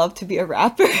 I would love to be a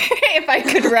rapper. If I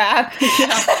could rap.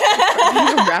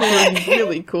 Being a rapper would be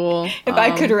really cool. If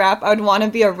I could rap, I would want to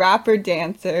be a rapper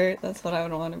dancer. That's what I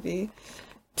would want to be.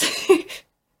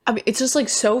 I mean, it's just like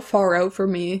so far out for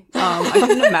me. I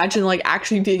couldn't imagine like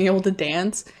actually being able to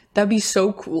dance. That'd be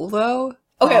so cool though.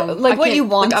 Okay, like what you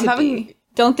want to be.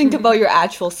 Don't think about your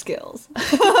actual skills.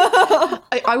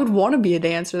 I would want to be a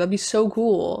dancer. That'd be so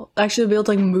cool. Actually, be able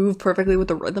to like move perfectly with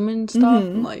the rhythm and stuff.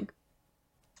 And, like,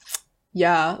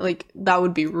 yeah, like that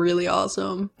would be really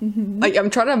awesome. Like, I'm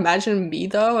trying to imagine me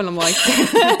though, and I'm like,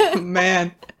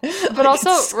 man. But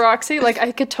also, Roxy, like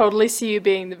I could totally see you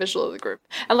being the visual of the group,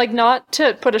 and like not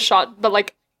to put a shot, but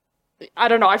like I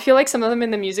don't know. I feel like some of them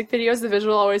in the music videos, the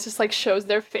visual always just like shows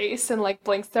their face and like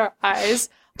blinks their eyes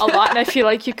a lot, and I feel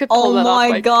like you could pull that off. Oh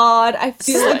my god, I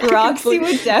feel like Roxy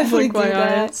would definitely do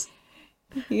that.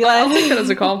 Yeah. I don't think that as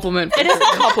a compliment. It is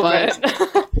a compliment.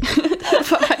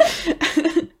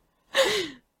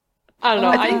 I don't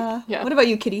know. Yeah. What about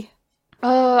you, Kitty?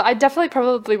 I definitely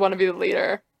probably want to be the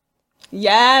leader.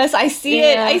 Yes, I see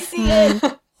it. I see it.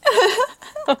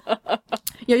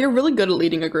 Yeah, you're really good at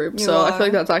leading a group, so I feel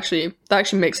like that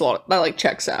actually makes a lot. That like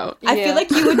checks out. I feel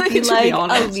like you would be like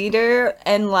a leader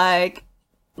and like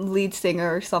lead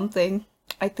singer or something.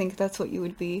 I think that's what you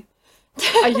would be.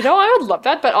 You know, I would love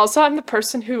that, but also I'm the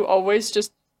person who always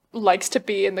just likes to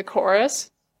be in the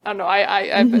chorus. I don't know.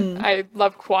 I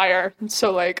love choir,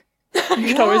 so like I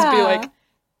could always be like,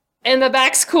 and the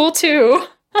back's cool too.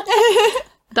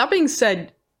 That being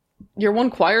said, your one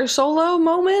choir solo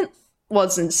moment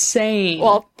was insane.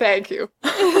 Well, thank you.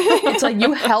 It's like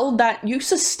you held that, you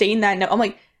sustained that note. I'm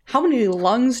like, how many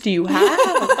lungs do you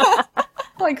have?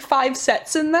 Like 5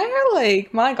 sets in there?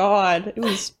 Like, my god. It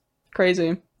was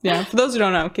crazy. Yeah, for those who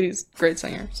don't know, Kitty's a great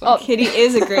singer. So. Oh, Kitty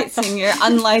is a great singer,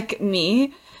 unlike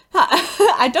me.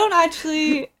 I don't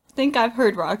actually think I've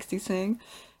heard Roxy sing.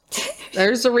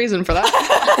 There's a reason for that.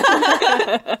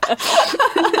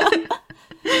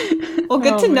 Well,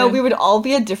 good to know we would all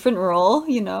be a different role,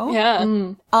 you know? Yeah.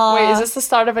 Wait, is this the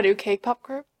start of a new K-pop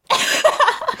group?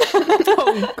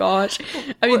 Oh gosh.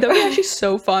 I mean, that would be actually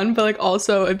so fun, but like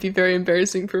also it'd be very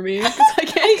embarrassing for me.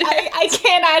 I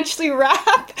can't actually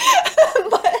rap.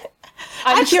 But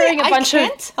I'm hearing a bunch of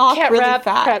can't really rap,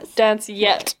 can't dance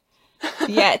yet.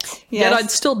 Yes. Yet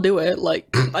I'd still do it. Like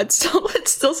it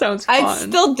still sounds fun. I'd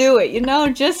still do it, you know,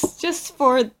 just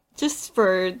for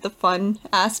the fun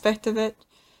aspect of it.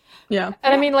 Yeah.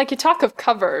 And I mean, like, you talk of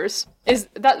covers, is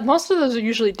that most of those are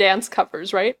usually dance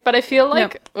covers, right? But I feel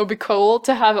like it would be cool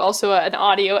to have also an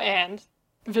audio and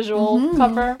visual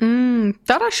cover.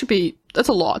 That'd actually be, that's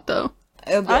a lot though.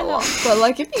 It'll be a lot, but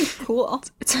like it'd be cool.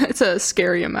 It's a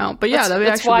scary amount, but yeah, that'd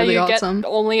be actually really awesome. That's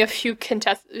why you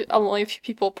get only a few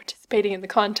people participating in the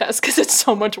contest because it's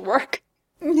so much work.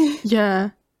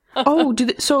 Yeah. Oh,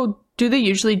 do they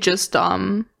usually just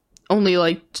only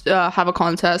like have a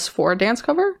contest for a dance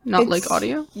cover, not like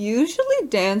audio? Usually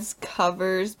dance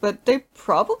covers, but they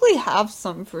probably have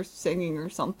some for singing or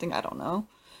something. I don't know.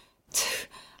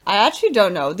 I actually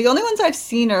don't know. The only ones I've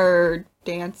seen are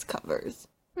dance covers.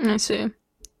 I see.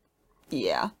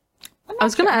 Yeah. I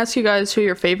was gonna ask you guys who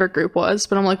your favorite group was,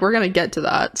 but I'm like, we're gonna get to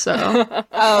that, so.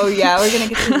 Oh yeah, we're gonna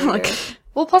get to that later.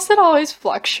 Well, plus it always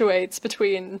fluctuates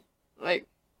between, like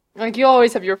you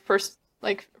always have your first,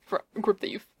 like, group that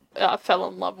you fell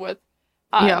in love with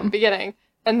in the beginning.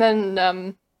 And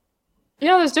then,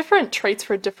 there's different traits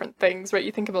for different things, right?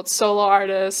 You think about solo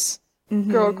artists,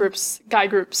 girl groups, guy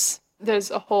groups.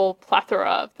 There's a whole plethora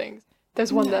of things.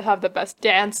 There's one that have the best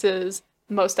dances,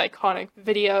 most iconic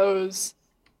videos.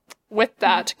 With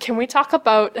that, can we talk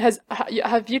about,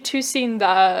 have you two seen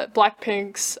the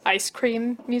Blackpink's Ice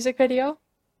Cream music video?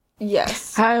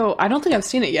 Yes. I don't think I've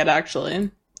seen it yet,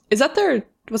 actually. Was that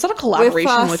a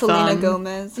collaboration with Selena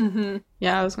Gomez? Mm-hmm.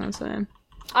 Yeah, I was gonna say.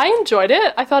 I enjoyed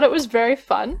it. I thought it was very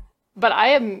fun. But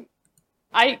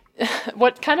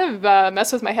what kind of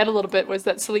messed with my head a little bit was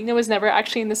that Selena was never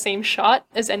actually in the same shot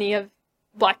as any of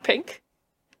Blackpink.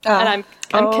 And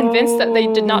I'm convinced that they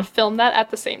did not film that at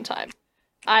the same time.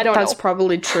 I don't know. That's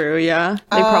probably true, yeah.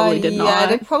 They probably did not. Yeah,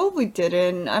 they probably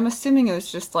didn't. I'm assuming it was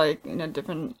just like in a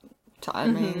different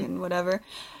timing and whatever.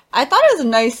 I thought it was a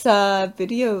nice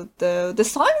video, though. The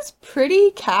song is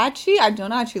pretty catchy. I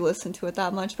don't actually listen to it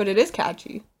that much, but it is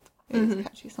catchy. It is a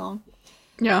catchy song.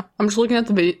 Yeah, I'm just looking at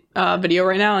the video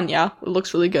right now, and yeah, it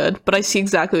looks really good. But I see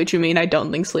exactly what you mean. I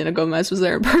don't think Selena Gomez was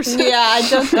there in person. Yeah, I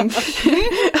don't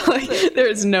think like,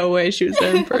 there's no way she was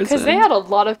there in person. Because they had a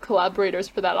lot of collaborators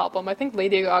for that album. I think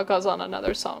Lady Gaga's on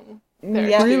another song there,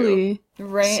 yeah. Really?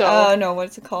 Right. No,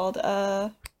 what's it called?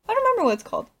 I don't remember what it's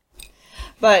called.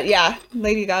 But yeah,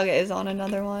 Lady Gaga is on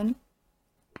another one.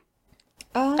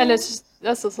 And that's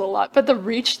just a lot. But the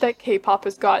reach that K-pop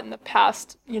has got in the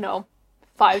past,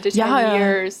 5 to 10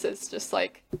 years is just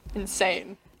like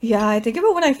insane. Yeah, I think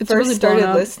about when I first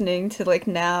started listening to like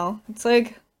now. It's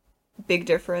like big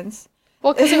difference.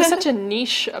 Well, because it was such a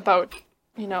niche about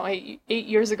 8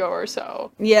 years ago or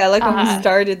so. Yeah, like when we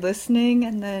started listening,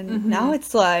 and then now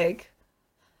it's like.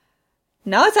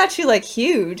 Now it's actually, like,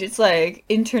 huge. It's, like,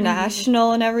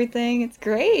 international and everything. It's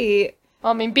great.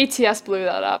 Well, I mean, BTS blew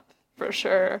that up, for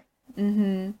sure.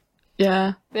 Mm-hmm.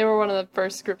 Yeah. They were one of the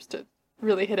first groups to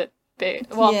really hit it big.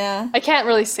 Well, I can't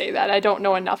really say that. I don't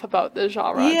know enough about the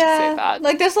genre to say that.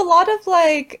 Like, there's a lot of,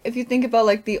 like, if you think about,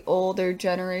 like, the older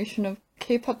generation of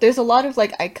K-pop, there's a lot of,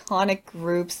 like, iconic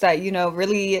groups that,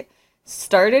 really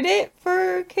started it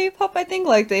for K-pop. I think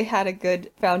like they had a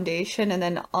good foundation, and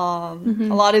then a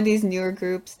lot of these newer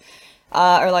groups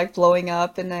are like blowing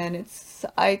up, and then it's,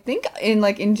 I think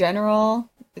in general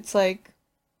it's like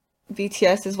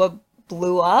BTS is what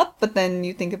blew up, but then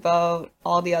you think about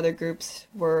all the other groups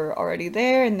were already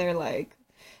there, and they're like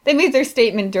they made their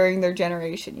statement during their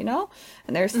generation,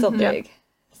 and they're still big.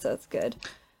 So it's good.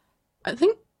 I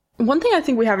think one thing I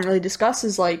think we haven't really discussed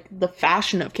is like the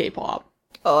fashion of K-pop.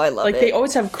 Oh, I love it. Like, they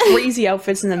always have crazy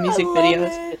outfits in the music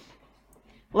videos.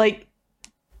 Like,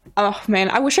 oh,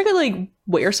 man, I wish I could, like,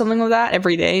 wear something like that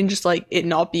every day and just, like, it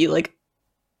not be, like,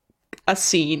 a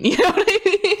scene. You know what I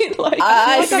mean? Like,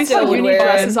 I still would wear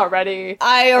dresses already.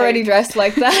 I already dressed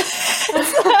like that.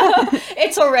 So,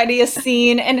 it's already a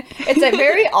scene, and it's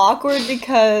very awkward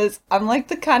because I'm, like,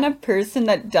 the kind of person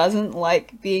that doesn't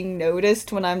like being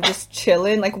noticed when I'm just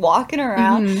chilling, like, walking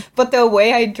around. But the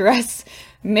way I dress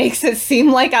makes it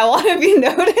seem like I want to be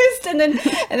noticed, and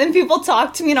then people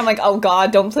talk to me, and I'm like, oh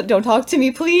god, don't talk to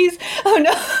me, please. Oh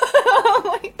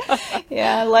no.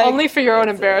 Yeah, like only for your own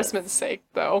embarrassment's sake,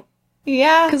 though.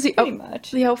 Yeah, because pretty much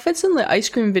the outfits in the ice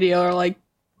cream video are like,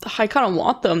 I kind of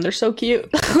want them. They're so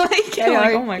cute. Like, they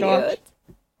are oh my god,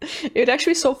 it'd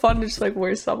actually be so fun to just like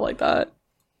wear stuff like that.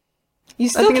 You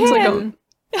still can.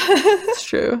 It's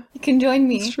true. You can join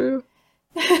me. It's true.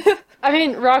 I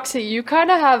mean, Roxy, you kind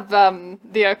of have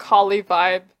the Akali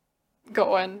vibe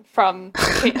going from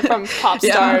pop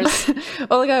stars.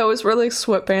 Well, like I always wear like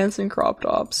sweatpants and crop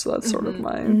tops, so that's sort of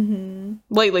mine.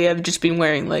 Lately, I've just been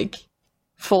wearing like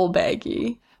full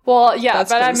baggy. Well, yeah,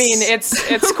 but I mean,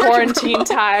 it's quarantine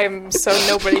time, so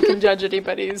nobody can judge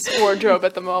anybody's wardrobe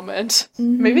at the moment.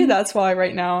 Maybe that's why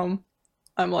right now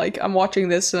I'm watching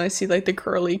this and I see like the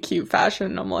curly cute fashion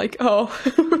and I'm like, oh.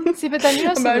 See, but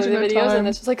then some of the videos and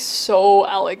it's just like so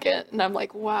elegant and I'm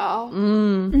like, wow.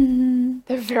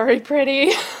 They're very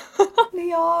pretty. They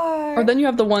are. Or then you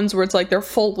have the ones where it's like they're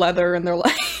full leather and they're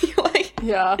like,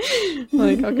 Yeah.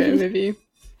 like, okay, maybe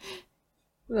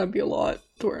that'd be a lot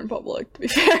to wear in public, to be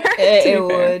fair. It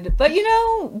would. But you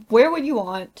know, wear what you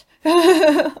want.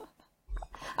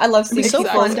 I love seeing so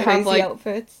people's fun to crazy have, like,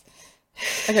 outfits.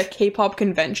 Like a K-pop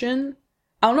convention.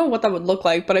 I don't know what that would look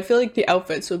like, but I feel like the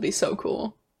outfits would be so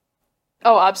cool.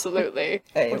 Oh, absolutely.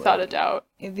 It Without would. a doubt.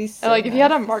 It'd be so And like if you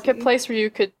had a nice to see. marketplace where you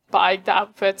could buy the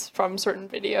outfits from certain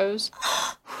videos,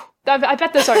 I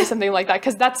bet there's already something like that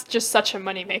because that's just such a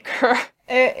moneymaker.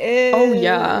 It is. Oh,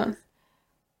 yeah.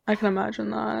 I can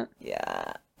imagine that.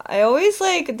 Yeah. I always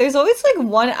like, there's always like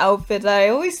one outfit that I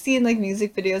always see in like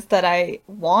music videos that I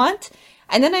want.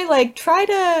 And then I like try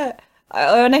to,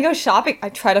 when I go shopping, I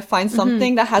try to find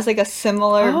something that has like a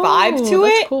similar vibe to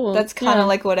that's it. cool. That's kind of Yeah.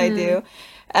 like what I do.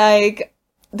 Like,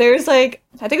 there's like,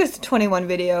 I think it was the 21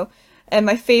 video, and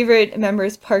my favorite member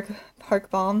is Park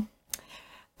Bomb.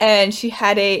 And she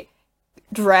had a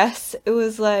dress. It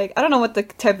was like, I don't know what the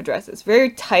type of dress is.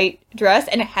 Very tight dress,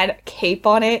 and it had a cape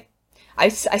on it. I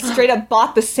straight up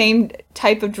bought the same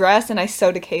type of dress, and I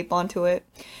sewed a cape onto it.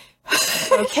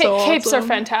 That's so Capes are awesome.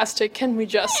 fantastic. Can we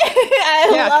just?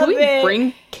 I Yeah, love can we it.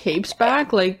 bring capes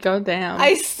back? Like, goddamn.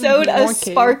 I sewed a More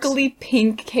capes. sparkly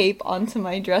pink cape onto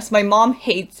my dress. My mom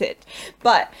hates it,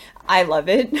 but I love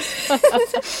it.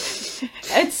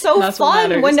 It's so That's what fun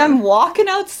matters. when I'm walking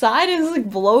outside and it's like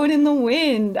blowing in the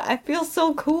wind. I feel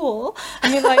so cool.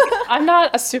 I mean, like I'm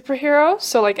not a superhero,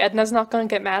 so like Edna's not gonna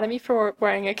get mad at me for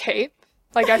wearing a cape.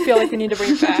 Like I feel like we need to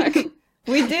bring it back.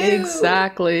 We do.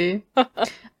 Exactly.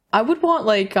 I would want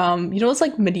like it's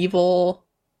like medieval.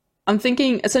 I'm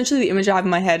thinking essentially the image I have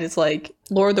in my head is like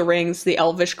Lord of the Rings, the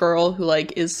elvish girl who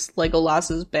like is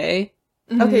Legolas's bae.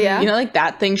 Okay, yeah. You know, like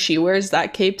that thing she wears,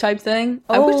 that cape type thing.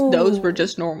 I wish those were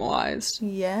just normalized.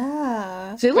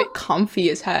 Yeah. They look comfy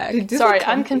as heck. They do Sorry, look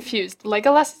I'm comfy. confused.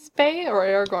 Legolas's bay or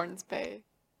Aragorn's bay?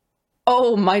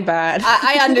 Oh, my bad.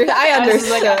 I was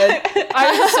like, understood.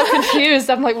 I was so confused.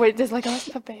 I'm like, wait, does Legolas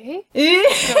have a bay?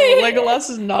 Legolas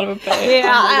is not a bae.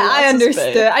 Yeah, I Legolas's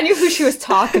understood. bae. I knew who she was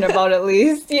talking about at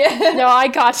least. Yeah. No, I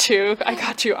got you,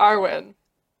 Arwen.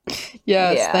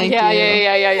 Yes, Yeah. thank Yeah, you.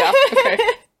 yeah. Okay.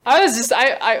 I was just,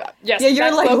 yes, Yeah, you're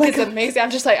that like, cloak is Lego- amazing.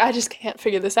 I'm just like, I just can't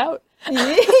figure this out.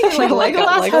 Like,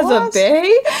 Legolas has a Legolas?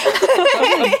 bay?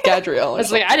 Gadriel. I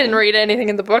was like, I didn't read anything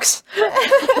in the books. Yeah,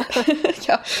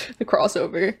 the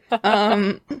crossover.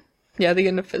 Yeah, they get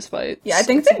in a fist fight. Yeah, I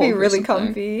think It's a they'd be whole really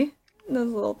gruesome thing. comfy.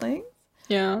 Those little things.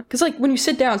 Yeah, because like when you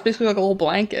sit down, it's basically like a little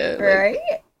blanket. Like, Right?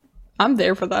 I'm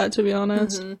there for that, to be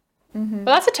honest. But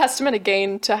that's a testament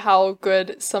again to how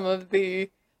good some of the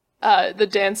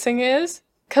dancing is.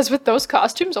 Because with those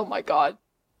costumes, oh my god.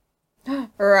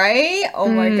 Right? Oh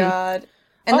my god.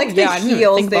 And Oh, like yeah, I the didn't even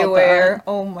heels think they about wear. that.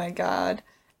 Oh my god.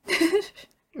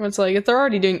 It's like if they're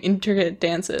already doing intricate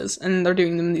dances and they're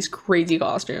doing them in these crazy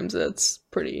costumes, it's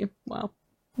pretty wow.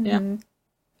 Yeah. Mm-hmm. Lot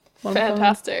of fun.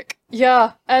 Fantastic.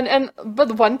 Yeah. But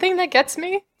the one thing that gets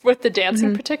me with the dance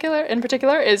in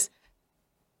particular is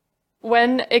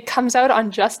when it comes out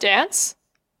on Just Dance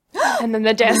and then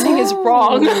the dancing is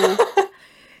wrong.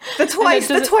 The Twice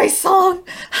doesn't- song.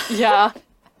 Yeah.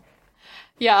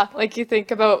 Yeah, like you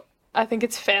think about, I think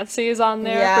it's Fancy is on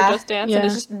there Yeah. for Just Dance, and Yeah.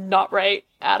 it's just not right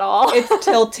at all. It's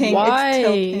tilting. Why? It's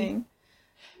tilting.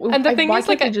 And the thing why is, can't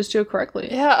like, they just do it correctly?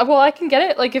 Yeah, well, I can get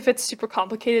it. Like, if it's super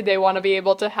complicated, they want to be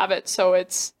able to have it so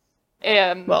it's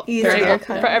Well, Easier fair enough.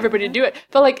 kind for everybody to do it.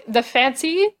 But like the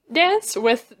Fancy dance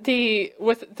with the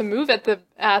move at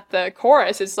the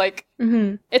chorus is like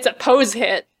it's a pose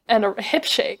hit and a hip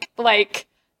shake. Like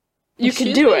you can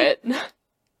Excuse do me? it.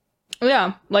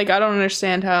 Yeah, like I don't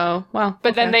understand how. Wow.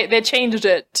 But then okay. they changed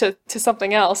it to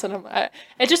something else, and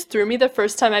it just threw me the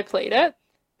first time I played it,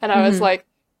 and I was like,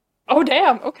 "Oh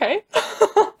damn, okay."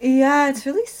 Yeah, it's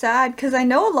really sad because I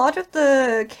know a lot of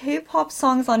the K-pop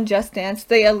songs on Just Dance,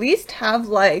 they at least have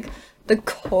like the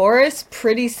chorus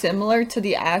pretty similar to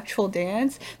the actual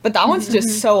dance, but that one's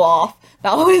just so off.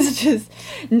 That one's just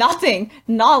nothing.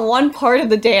 Not one part of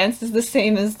the dance is the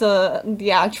same as the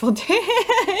actual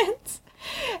dance.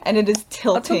 And it is That's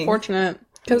tilting. unfortunate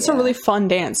because it's a Yeah. really fun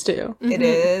dance too. It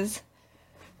is.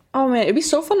 Oh man, it'd be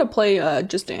so fun to play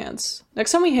Just Dance.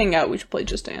 Next time we hang out, we should play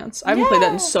Just Dance. I haven't played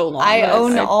that in so long. I but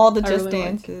own all the I Just really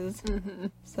like- Dances.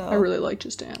 So I really like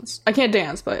Just Dance. I can't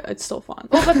dance, but it's still fun.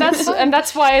 But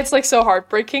that's why it's like so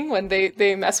heartbreaking when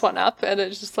they mess one up, and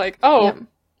it's just like, oh, Yep.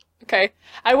 okay.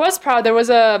 I was proud. There was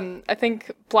I think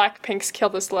Blackpink's "Kill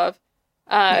This Love"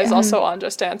 is also on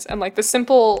Just Dance, and like the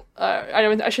simple,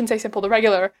 I shouldn't say simple. The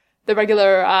regular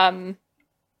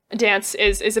dance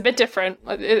is a bit different.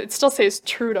 It still stays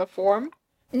true to form,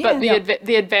 but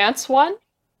the advanced one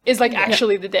is like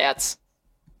actually the dance.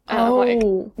 And oh, like,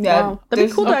 yeah. Wow. That'd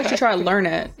be cool to actually try to learn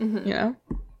it, you know?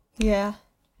 Yeah.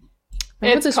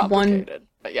 It's this complicated,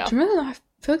 but yeah. Do you remember, I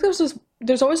feel like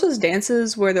there's always those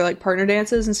dances where they're like partner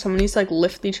dances and someone needs to like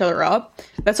lift each other up.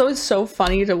 That's always so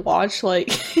funny to watch,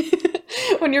 like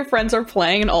when your friends are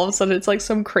playing and all of a sudden it's like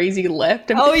some crazy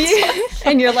lift. And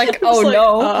And you're like, oh like,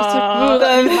 no.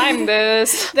 I'm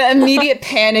this. The immediate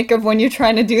panic of when you're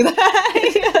trying to do that.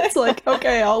 It's like,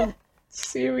 okay, I'll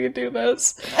see if we can do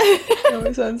this. It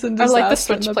always ends in Or disaster like the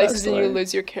switch in places best and you way.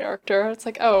 lose your character. It's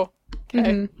like, oh,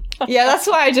 okay. Yeah, that's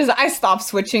why I stopped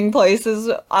switching places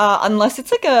unless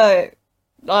it's like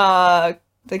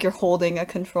like you're holding a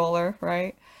controller,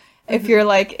 right? If you're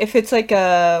like, if it's like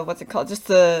a, what's it called? Just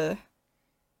the,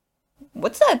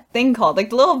 what's that thing called? Like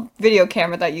the little video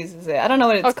camera that uses it. I don't know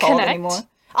what it's called Kinect? anymore.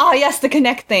 Oh yes, the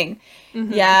Kinect thing.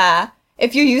 Yeah.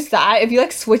 If you use that, if you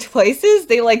like switch places,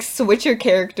 they like switch your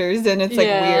characters and it's like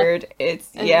weird. It's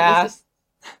And yeah. it's just-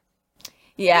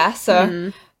 Yeah,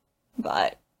 so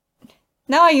but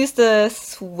now I use the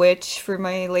Switch for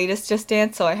my latest Just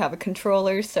Dance, so I have a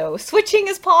controller, so switching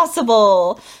is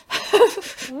possible.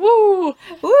 Woo!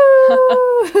 Woo!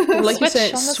 Like you Switch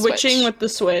said, on the switching Switch. with the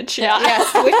Switch. Yeah. Yeah,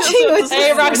 switching with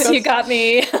Hey, Roxy, you got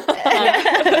me.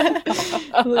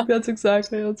 Like that's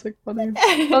like funny.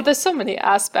 Well, there's so many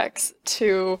aspects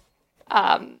to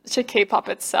K-pop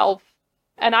itself,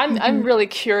 and I'm really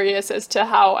curious as to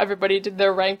how everybody did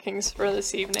their rankings for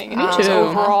this evening. Me too.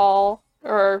 Overall,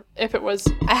 or if it was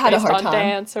I had a based hard on time.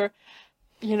 dance, or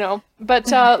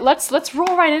But let's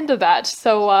roll right into that.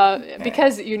 So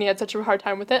because Uni had such a hard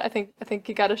time with it, I think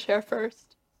you got to share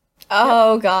first.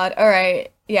 Oh god,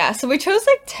 alright. Yeah, so we chose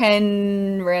like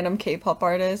 10 random K-pop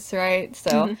artists, right?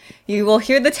 So you will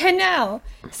hear the 10 now.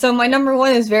 So my number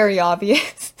 1 is very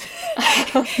obvious.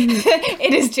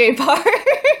 It is J Park.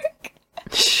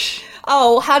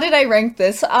 Oh, how did I rank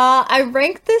this? I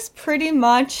ranked this pretty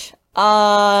much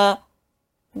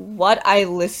what I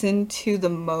listen to the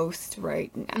most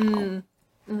right now.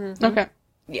 Okay.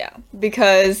 Yeah,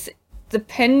 because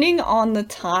depending on the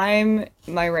time,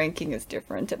 my ranking is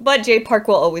different. But J Park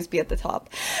will always be at the top,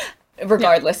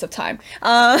 regardless of time.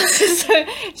 So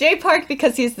J Park,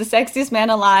 because he's the sexiest man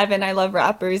alive, and I love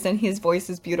rappers, and his voice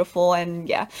is beautiful, and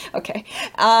yeah, okay.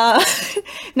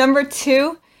 Number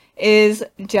 2 is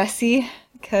Jessie,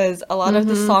 because a lot of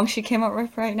the songs she came up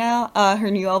with right now,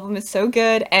 her new album is so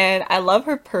good, and I love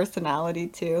her personality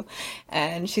too,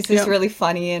 and she's just really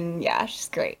funny, and yeah, she's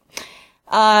great.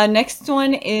 Next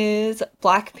one is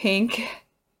Blackpink,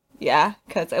 yeah,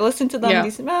 because I listen to them a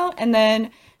decent amount, and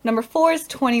then number 4 is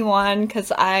 21,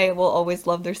 because I will always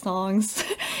love their songs,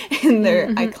 and they're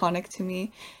iconic to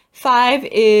me. 5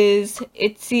 is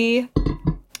ITZY,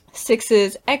 6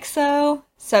 is EXO,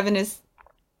 7 is...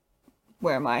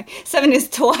 Where am I? 7 is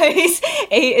Twice,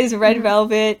 8 is Red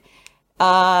Velvet,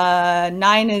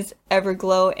 9 is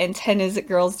Everglow, and 10 is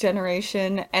Girls'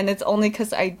 Generation. And it's only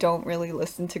because I don't really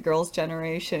listen to Girls'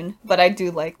 Generation, but I do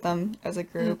like them as a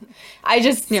group. I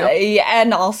just,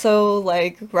 and also,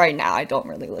 like, right now I don't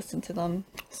really listen to them.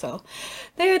 So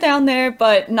they're down there,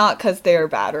 but not because they're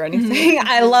bad or anything.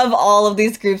 I love all of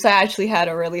these groups. I actually had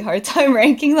a really hard time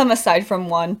ranking them aside from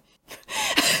one.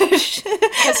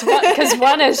 Because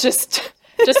one is just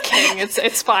kidding.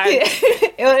 It's fine.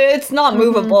 It's not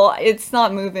movable. It's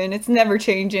not moving. It's never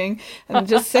changing. I'm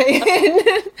just saying.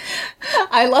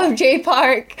 I love J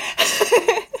Park.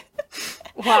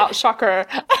 Wow, shocker.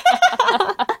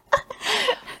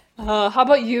 How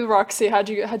about you, Roxy? How'd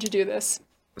you do this?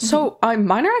 So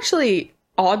mine are actually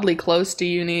oddly close to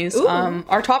Uni's.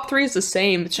 Our top 3 is the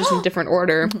same. It's just in different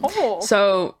order. Oh.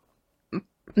 So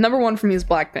number 1 for me is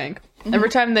Blackpink. Every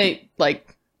time they,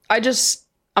 like,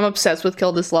 I'm obsessed with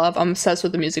Kill This Love. I'm obsessed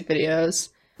with the music videos.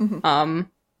 And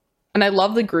I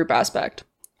love the group aspect.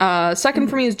 Second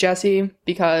for me is Jessie,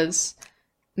 because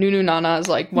Nunu Nana is,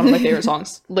 like, one of my favorite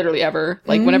songs, literally ever.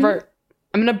 Like, whenever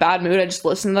I'm in a bad mood, I just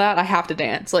listen to that. I have to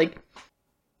dance. Like,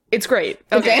 it's great.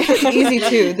 Okay, easy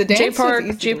too. The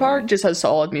dance J Park just has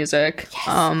solid music.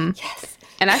 Yes.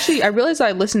 And actually, I realized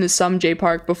I listened to some J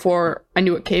Park before I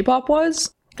knew what K-pop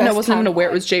was. And I wasn't even aware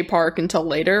it was J Park until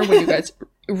later when you guys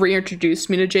reintroduced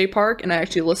me to J Park, and I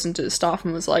actually listened to stuff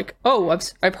and was like, oh,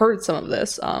 I've heard some of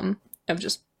this. I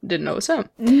just didn't know it was him.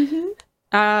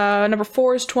 Number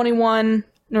 4 is 21.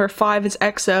 Number 5 is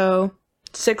EXO.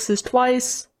 6 is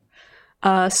Twice.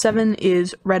 7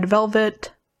 is Red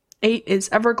Velvet. 8 is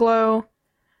Everglow.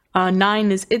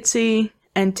 9 is ITZY.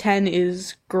 And 10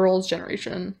 is Girls'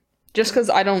 Generation. Just because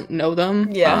I don't know them.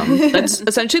 Yeah. That's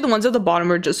essentially the ones at the bottom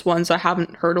are just ones I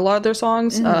haven't heard a lot of their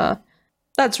songs.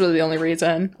 That's really the only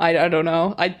reason. I don't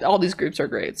know. All these groups are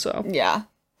great, so. Yeah.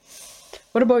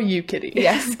 What about you, Kitty?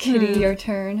 Yes, Kitty, your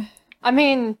turn. I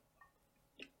mean,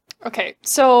 okay,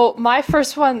 so my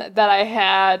first one that I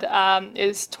had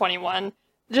is 21.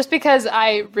 Just because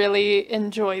I really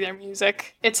enjoy their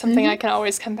music. It's something I can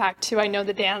always come back to. I know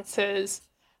the dances,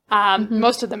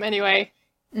 most of them anyway.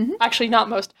 Actually, not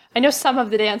most. I know some of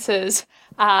the dances,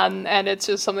 and it's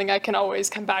just something I can always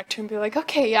come back to and be like,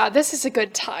 okay, yeah, this is a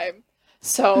good time.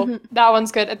 So that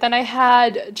one's good. And then I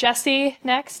had Jessie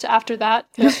next after that.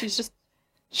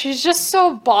 She's just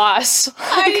so boss.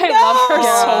 I love her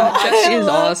so much. Jessie is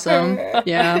awesome.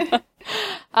 Yeah.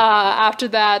 After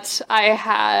that, I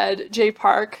had Jay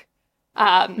Park.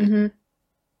 You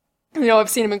know, I've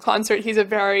seen him in concert. He's a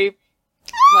very,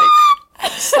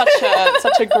 such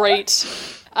a great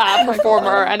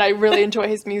performer, and I really enjoy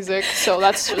his music. So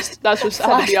that's just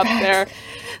had to be up there.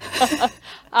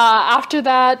 After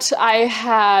that, I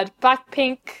had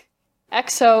Blackpink,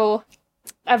 EXO,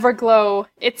 Everglow,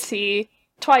 ITZY,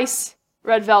 Twice,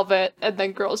 Red Velvet, and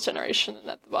then Girls' Generation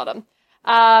at the bottom.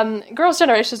 Girls'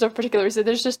 Generation is a particular reason.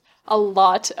 There's just a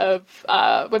lot of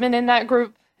women in that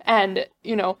group, and,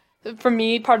 you know, for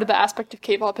me, part of the aspect of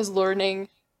K-pop is learning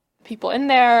people in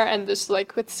there, and just,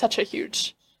 like, with such a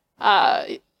huge,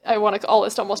 I want to call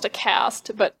this almost a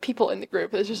cast, but people in the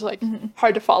group, it's just, like,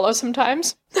 hard to follow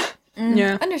sometimes.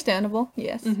 Yeah. Understandable,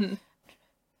 yes.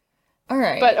 All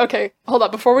right. But, okay, hold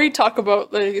on. Before we talk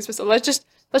about let's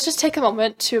just take a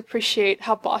moment to appreciate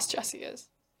how boss Jessie is.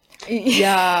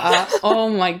 Yeah. Oh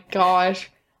my gosh.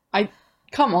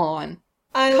 Come on.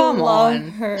 I love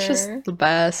her. She's the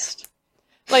best.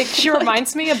 Like, she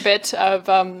reminds me a bit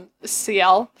of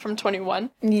CL from 21.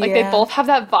 Like, they both have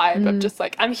that vibe of just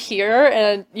like, I'm here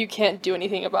and you can't do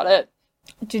anything about it.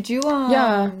 Did you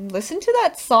listen to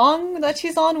that song that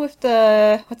she's on with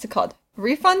the, what's it called?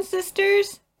 Refund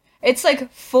Sisters? It's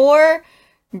like 4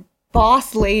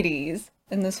 boss ladies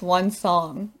in this one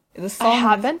song. The song I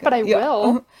haven't, but I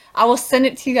will. I will send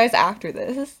it to you guys after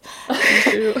this.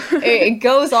 It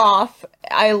goes off.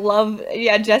 I love,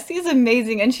 Jessie is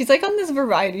amazing, and she's like on this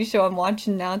variety show I'm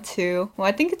watching now too. Well,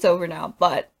 I think it's over now,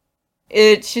 but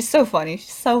she's so funny.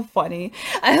 She's so funny.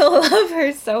 I love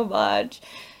her so much.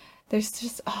 There's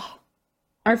just,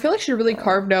 I feel like she really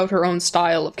carved out her own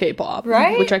style of K-pop,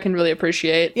 right? Which I can really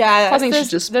appreciate. Yeah, I think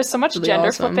there's so much really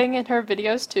gender flipping in her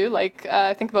videos too. Like,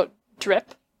 think about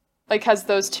Drip. Like, has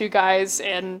those 2 guys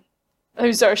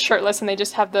who's are shirtless and they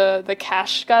just have the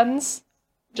cash guns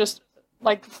just,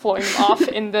 like, flowing off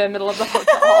in the middle of the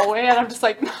hallway, and I'm just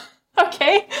like,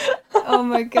 okay. Oh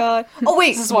my god. Oh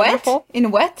wait, this is Wet? Wonderful.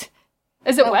 In Wet?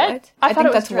 Is it Wet? I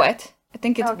think that's Wet. I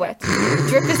think it's Wet.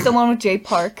 Drip is the one with Jay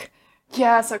Park.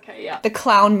 Yes, okay, yeah. The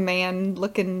clown man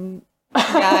looking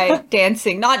guy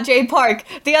dancing. Not Jay Park.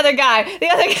 The other guy.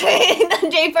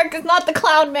 Jay Park is not the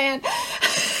clown man.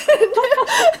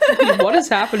 What is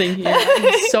happening here?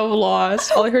 I'm so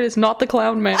lost. All I heard is not the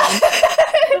clown man.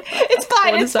 It's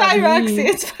fine. It's fine, Roxy.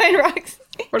 It's fine, Roxy.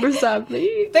 What does that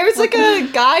mean? There was like a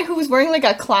guy who was wearing like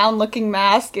a clown looking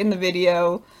mask in the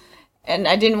video, and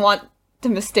I didn't want to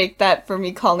mistake that for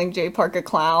me calling Jay Park a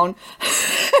clown.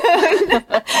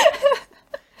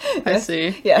 I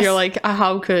see. Yes. You're like,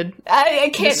 how could I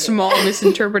can't. this small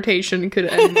misinterpretation could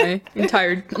end my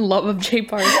entire love of Jay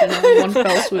Park in one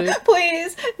fell swoop?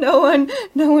 Please, no one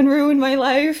ruined my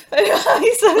life.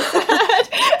 He's so sad.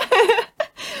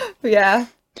 But yeah.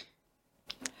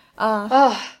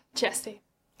 Jessie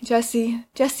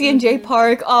and Jay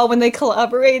Park. Oh, when they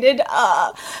collaborated.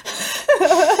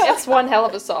 It's one hell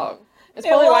of a song. It's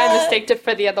probably why I mistaked it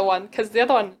for the other one, because the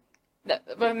other one,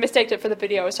 I mistaked it for the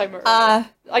video, so I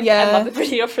love the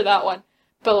video for that one,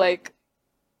 but like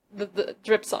the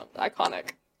Drip song,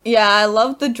 iconic. Yeah, I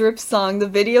love the Drip song. The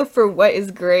video for Wet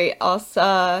is great.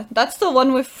 Also, that's the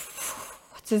one with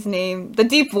what's his name, the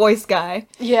deep voice guy.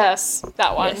 Yes,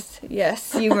 that one.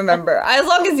 Yes, you remember. As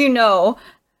long as you know.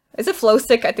 Is it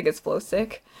Flowsick? I think it's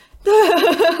Flowsick.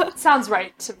 Sounds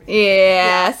right to me.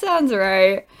 Yeah, sounds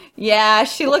right. Yeah,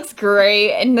 she looks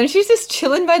great, and then she's just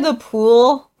chilling by the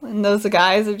pool. And those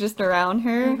guys are just around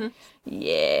her.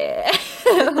 Yeah.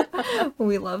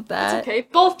 We love that. It's okay.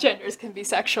 Both genders can be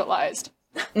sexualized.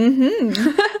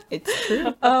 It's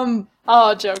true.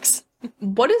 Oh, jokes.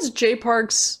 What is Jay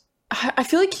Park's... I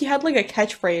feel like he had like a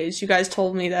catchphrase. You guys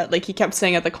told me that like he kept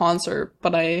saying at the concert,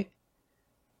 but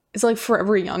it's like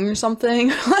Forever Young or something.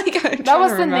 That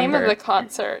was the name of the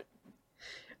concert.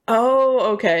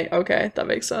 Oh, okay. That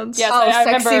makes sense. Yes, I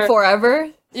Sexy remember... Forever?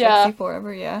 Yeah. Sexy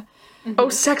Forever, yeah. Oh,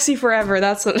 Sexy Forever,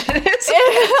 that's what it is.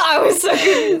 I was so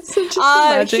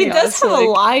confused. He does have a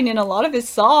line in a lot of his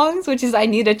songs, which is, I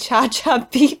need a cha-cha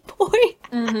beat boy.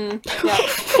 Yeah.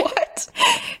 What?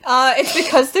 It's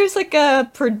because there's like a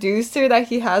producer that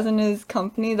he has in his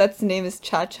company that's name is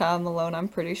Cha Cha Malone, I'm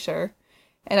pretty sure.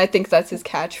 And I think that's his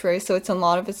catchphrase, so it's in a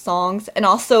lot of his songs. And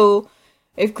also,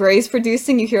 if Gray's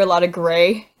producing, you hear a lot of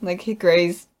Gray. Like,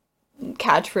 Gray's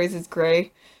catchphrase is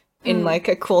Gray in like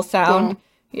a cool sound.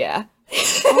 Yeah.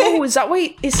 Oh, is that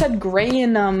why it said Gray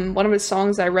in one of his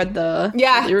songs? I read the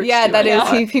lyrics to that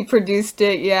it. is. He produced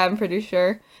it. Yeah, I'm pretty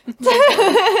sure.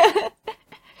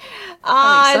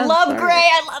 I love Gray.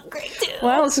 I love Gray too.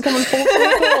 Wow, this is coming full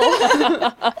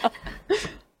circle.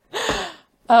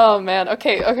 Oh man.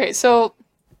 Okay. So,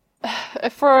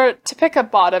 to pick a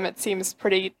bottom, it seems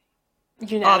pretty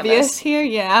unanimous. Obvious here.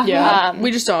 Yeah. Yeah.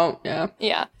 We just don't. Yeah.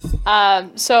 Yeah.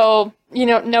 So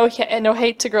no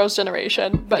hate to Girls'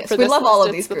 Generation, but Yes, for we this love list, all of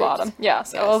it's these the groups. bottom. Yeah.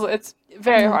 So it's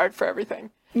very hard for everything.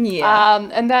 Yeah.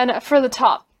 And then for the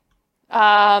top,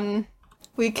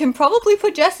 We can probably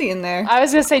put Jessie in there. I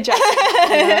was gonna say Jessie.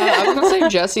 Yeah, I was gonna say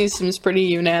Jessie seems pretty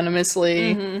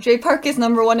unanimously. J Park is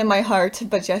number one in my heart,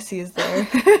 but Jessie is there.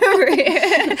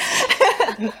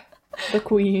 The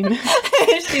queen.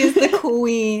 She's the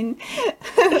queen.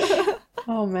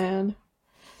 Oh man.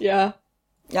 Yeah.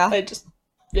 Yeah. Like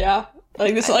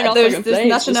this is like all I There's can say. It's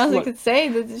nothing just else I what- could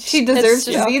say. She deserves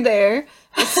to be there.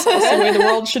 That's the way the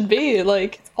world should be.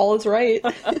 Like all is right.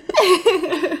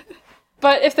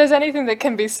 But if there's anything that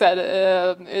can be said,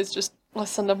 is just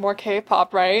listen to more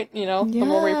K-pop, right? The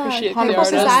more we appreciate the K-pop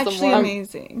artists, is the actually more.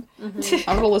 amazing.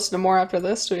 I'm gonna listen to more after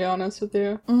this, to be honest with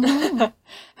you.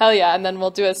 Hell yeah! And then we'll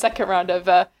do a second round of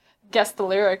guess the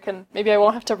lyric, and maybe I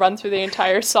won't have to run through the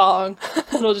entire song.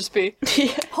 It'll just be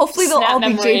Hopefully they'll Snap all be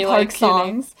memory, J Park like,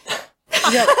 songs.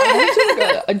 Yeah, I want to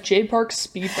do like a J Park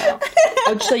speed round.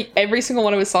 I'll just like every single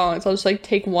one of his songs. I'll just like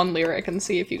take one lyric and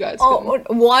see if you guys. Can...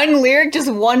 One lyric, just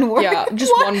one word. Yeah,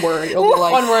 just one word. It'll be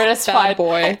like one word is bad fine.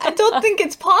 boy. I don't think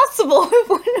it's possible with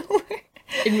one word.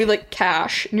 It'd be like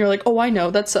cash, and you're like, oh, I know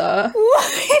that's It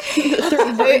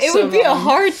would be a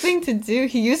hard thing to do.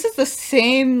 He uses the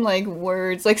same like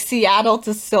words, like Seattle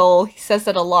to Seoul. He says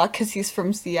that a lot because he's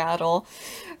from Seattle,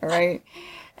 right?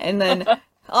 And then, no,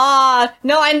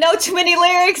 I know too many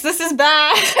lyrics. This is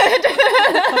bad.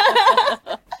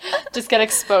 Just get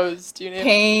exposed,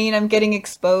 Pain. I'm getting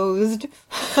exposed.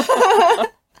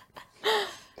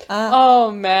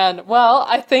 Oh man. Well,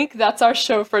 I think that's our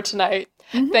show for tonight.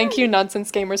 Thank you, Nonsense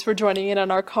Gamers, for joining in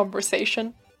on our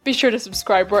conversation. Be sure to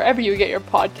subscribe wherever you get your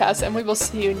podcasts, and we will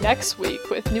see you next week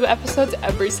with new episodes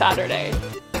every Saturday.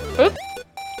 Boop.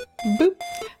 boop,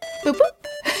 Boop, boop.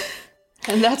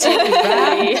 and that's it.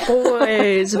 Bad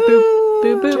boys. Boop,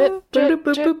 boop, boop, Drip,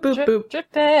 boop, drip, boop, drip, boop, boop,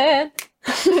 drip, boop. drippin'.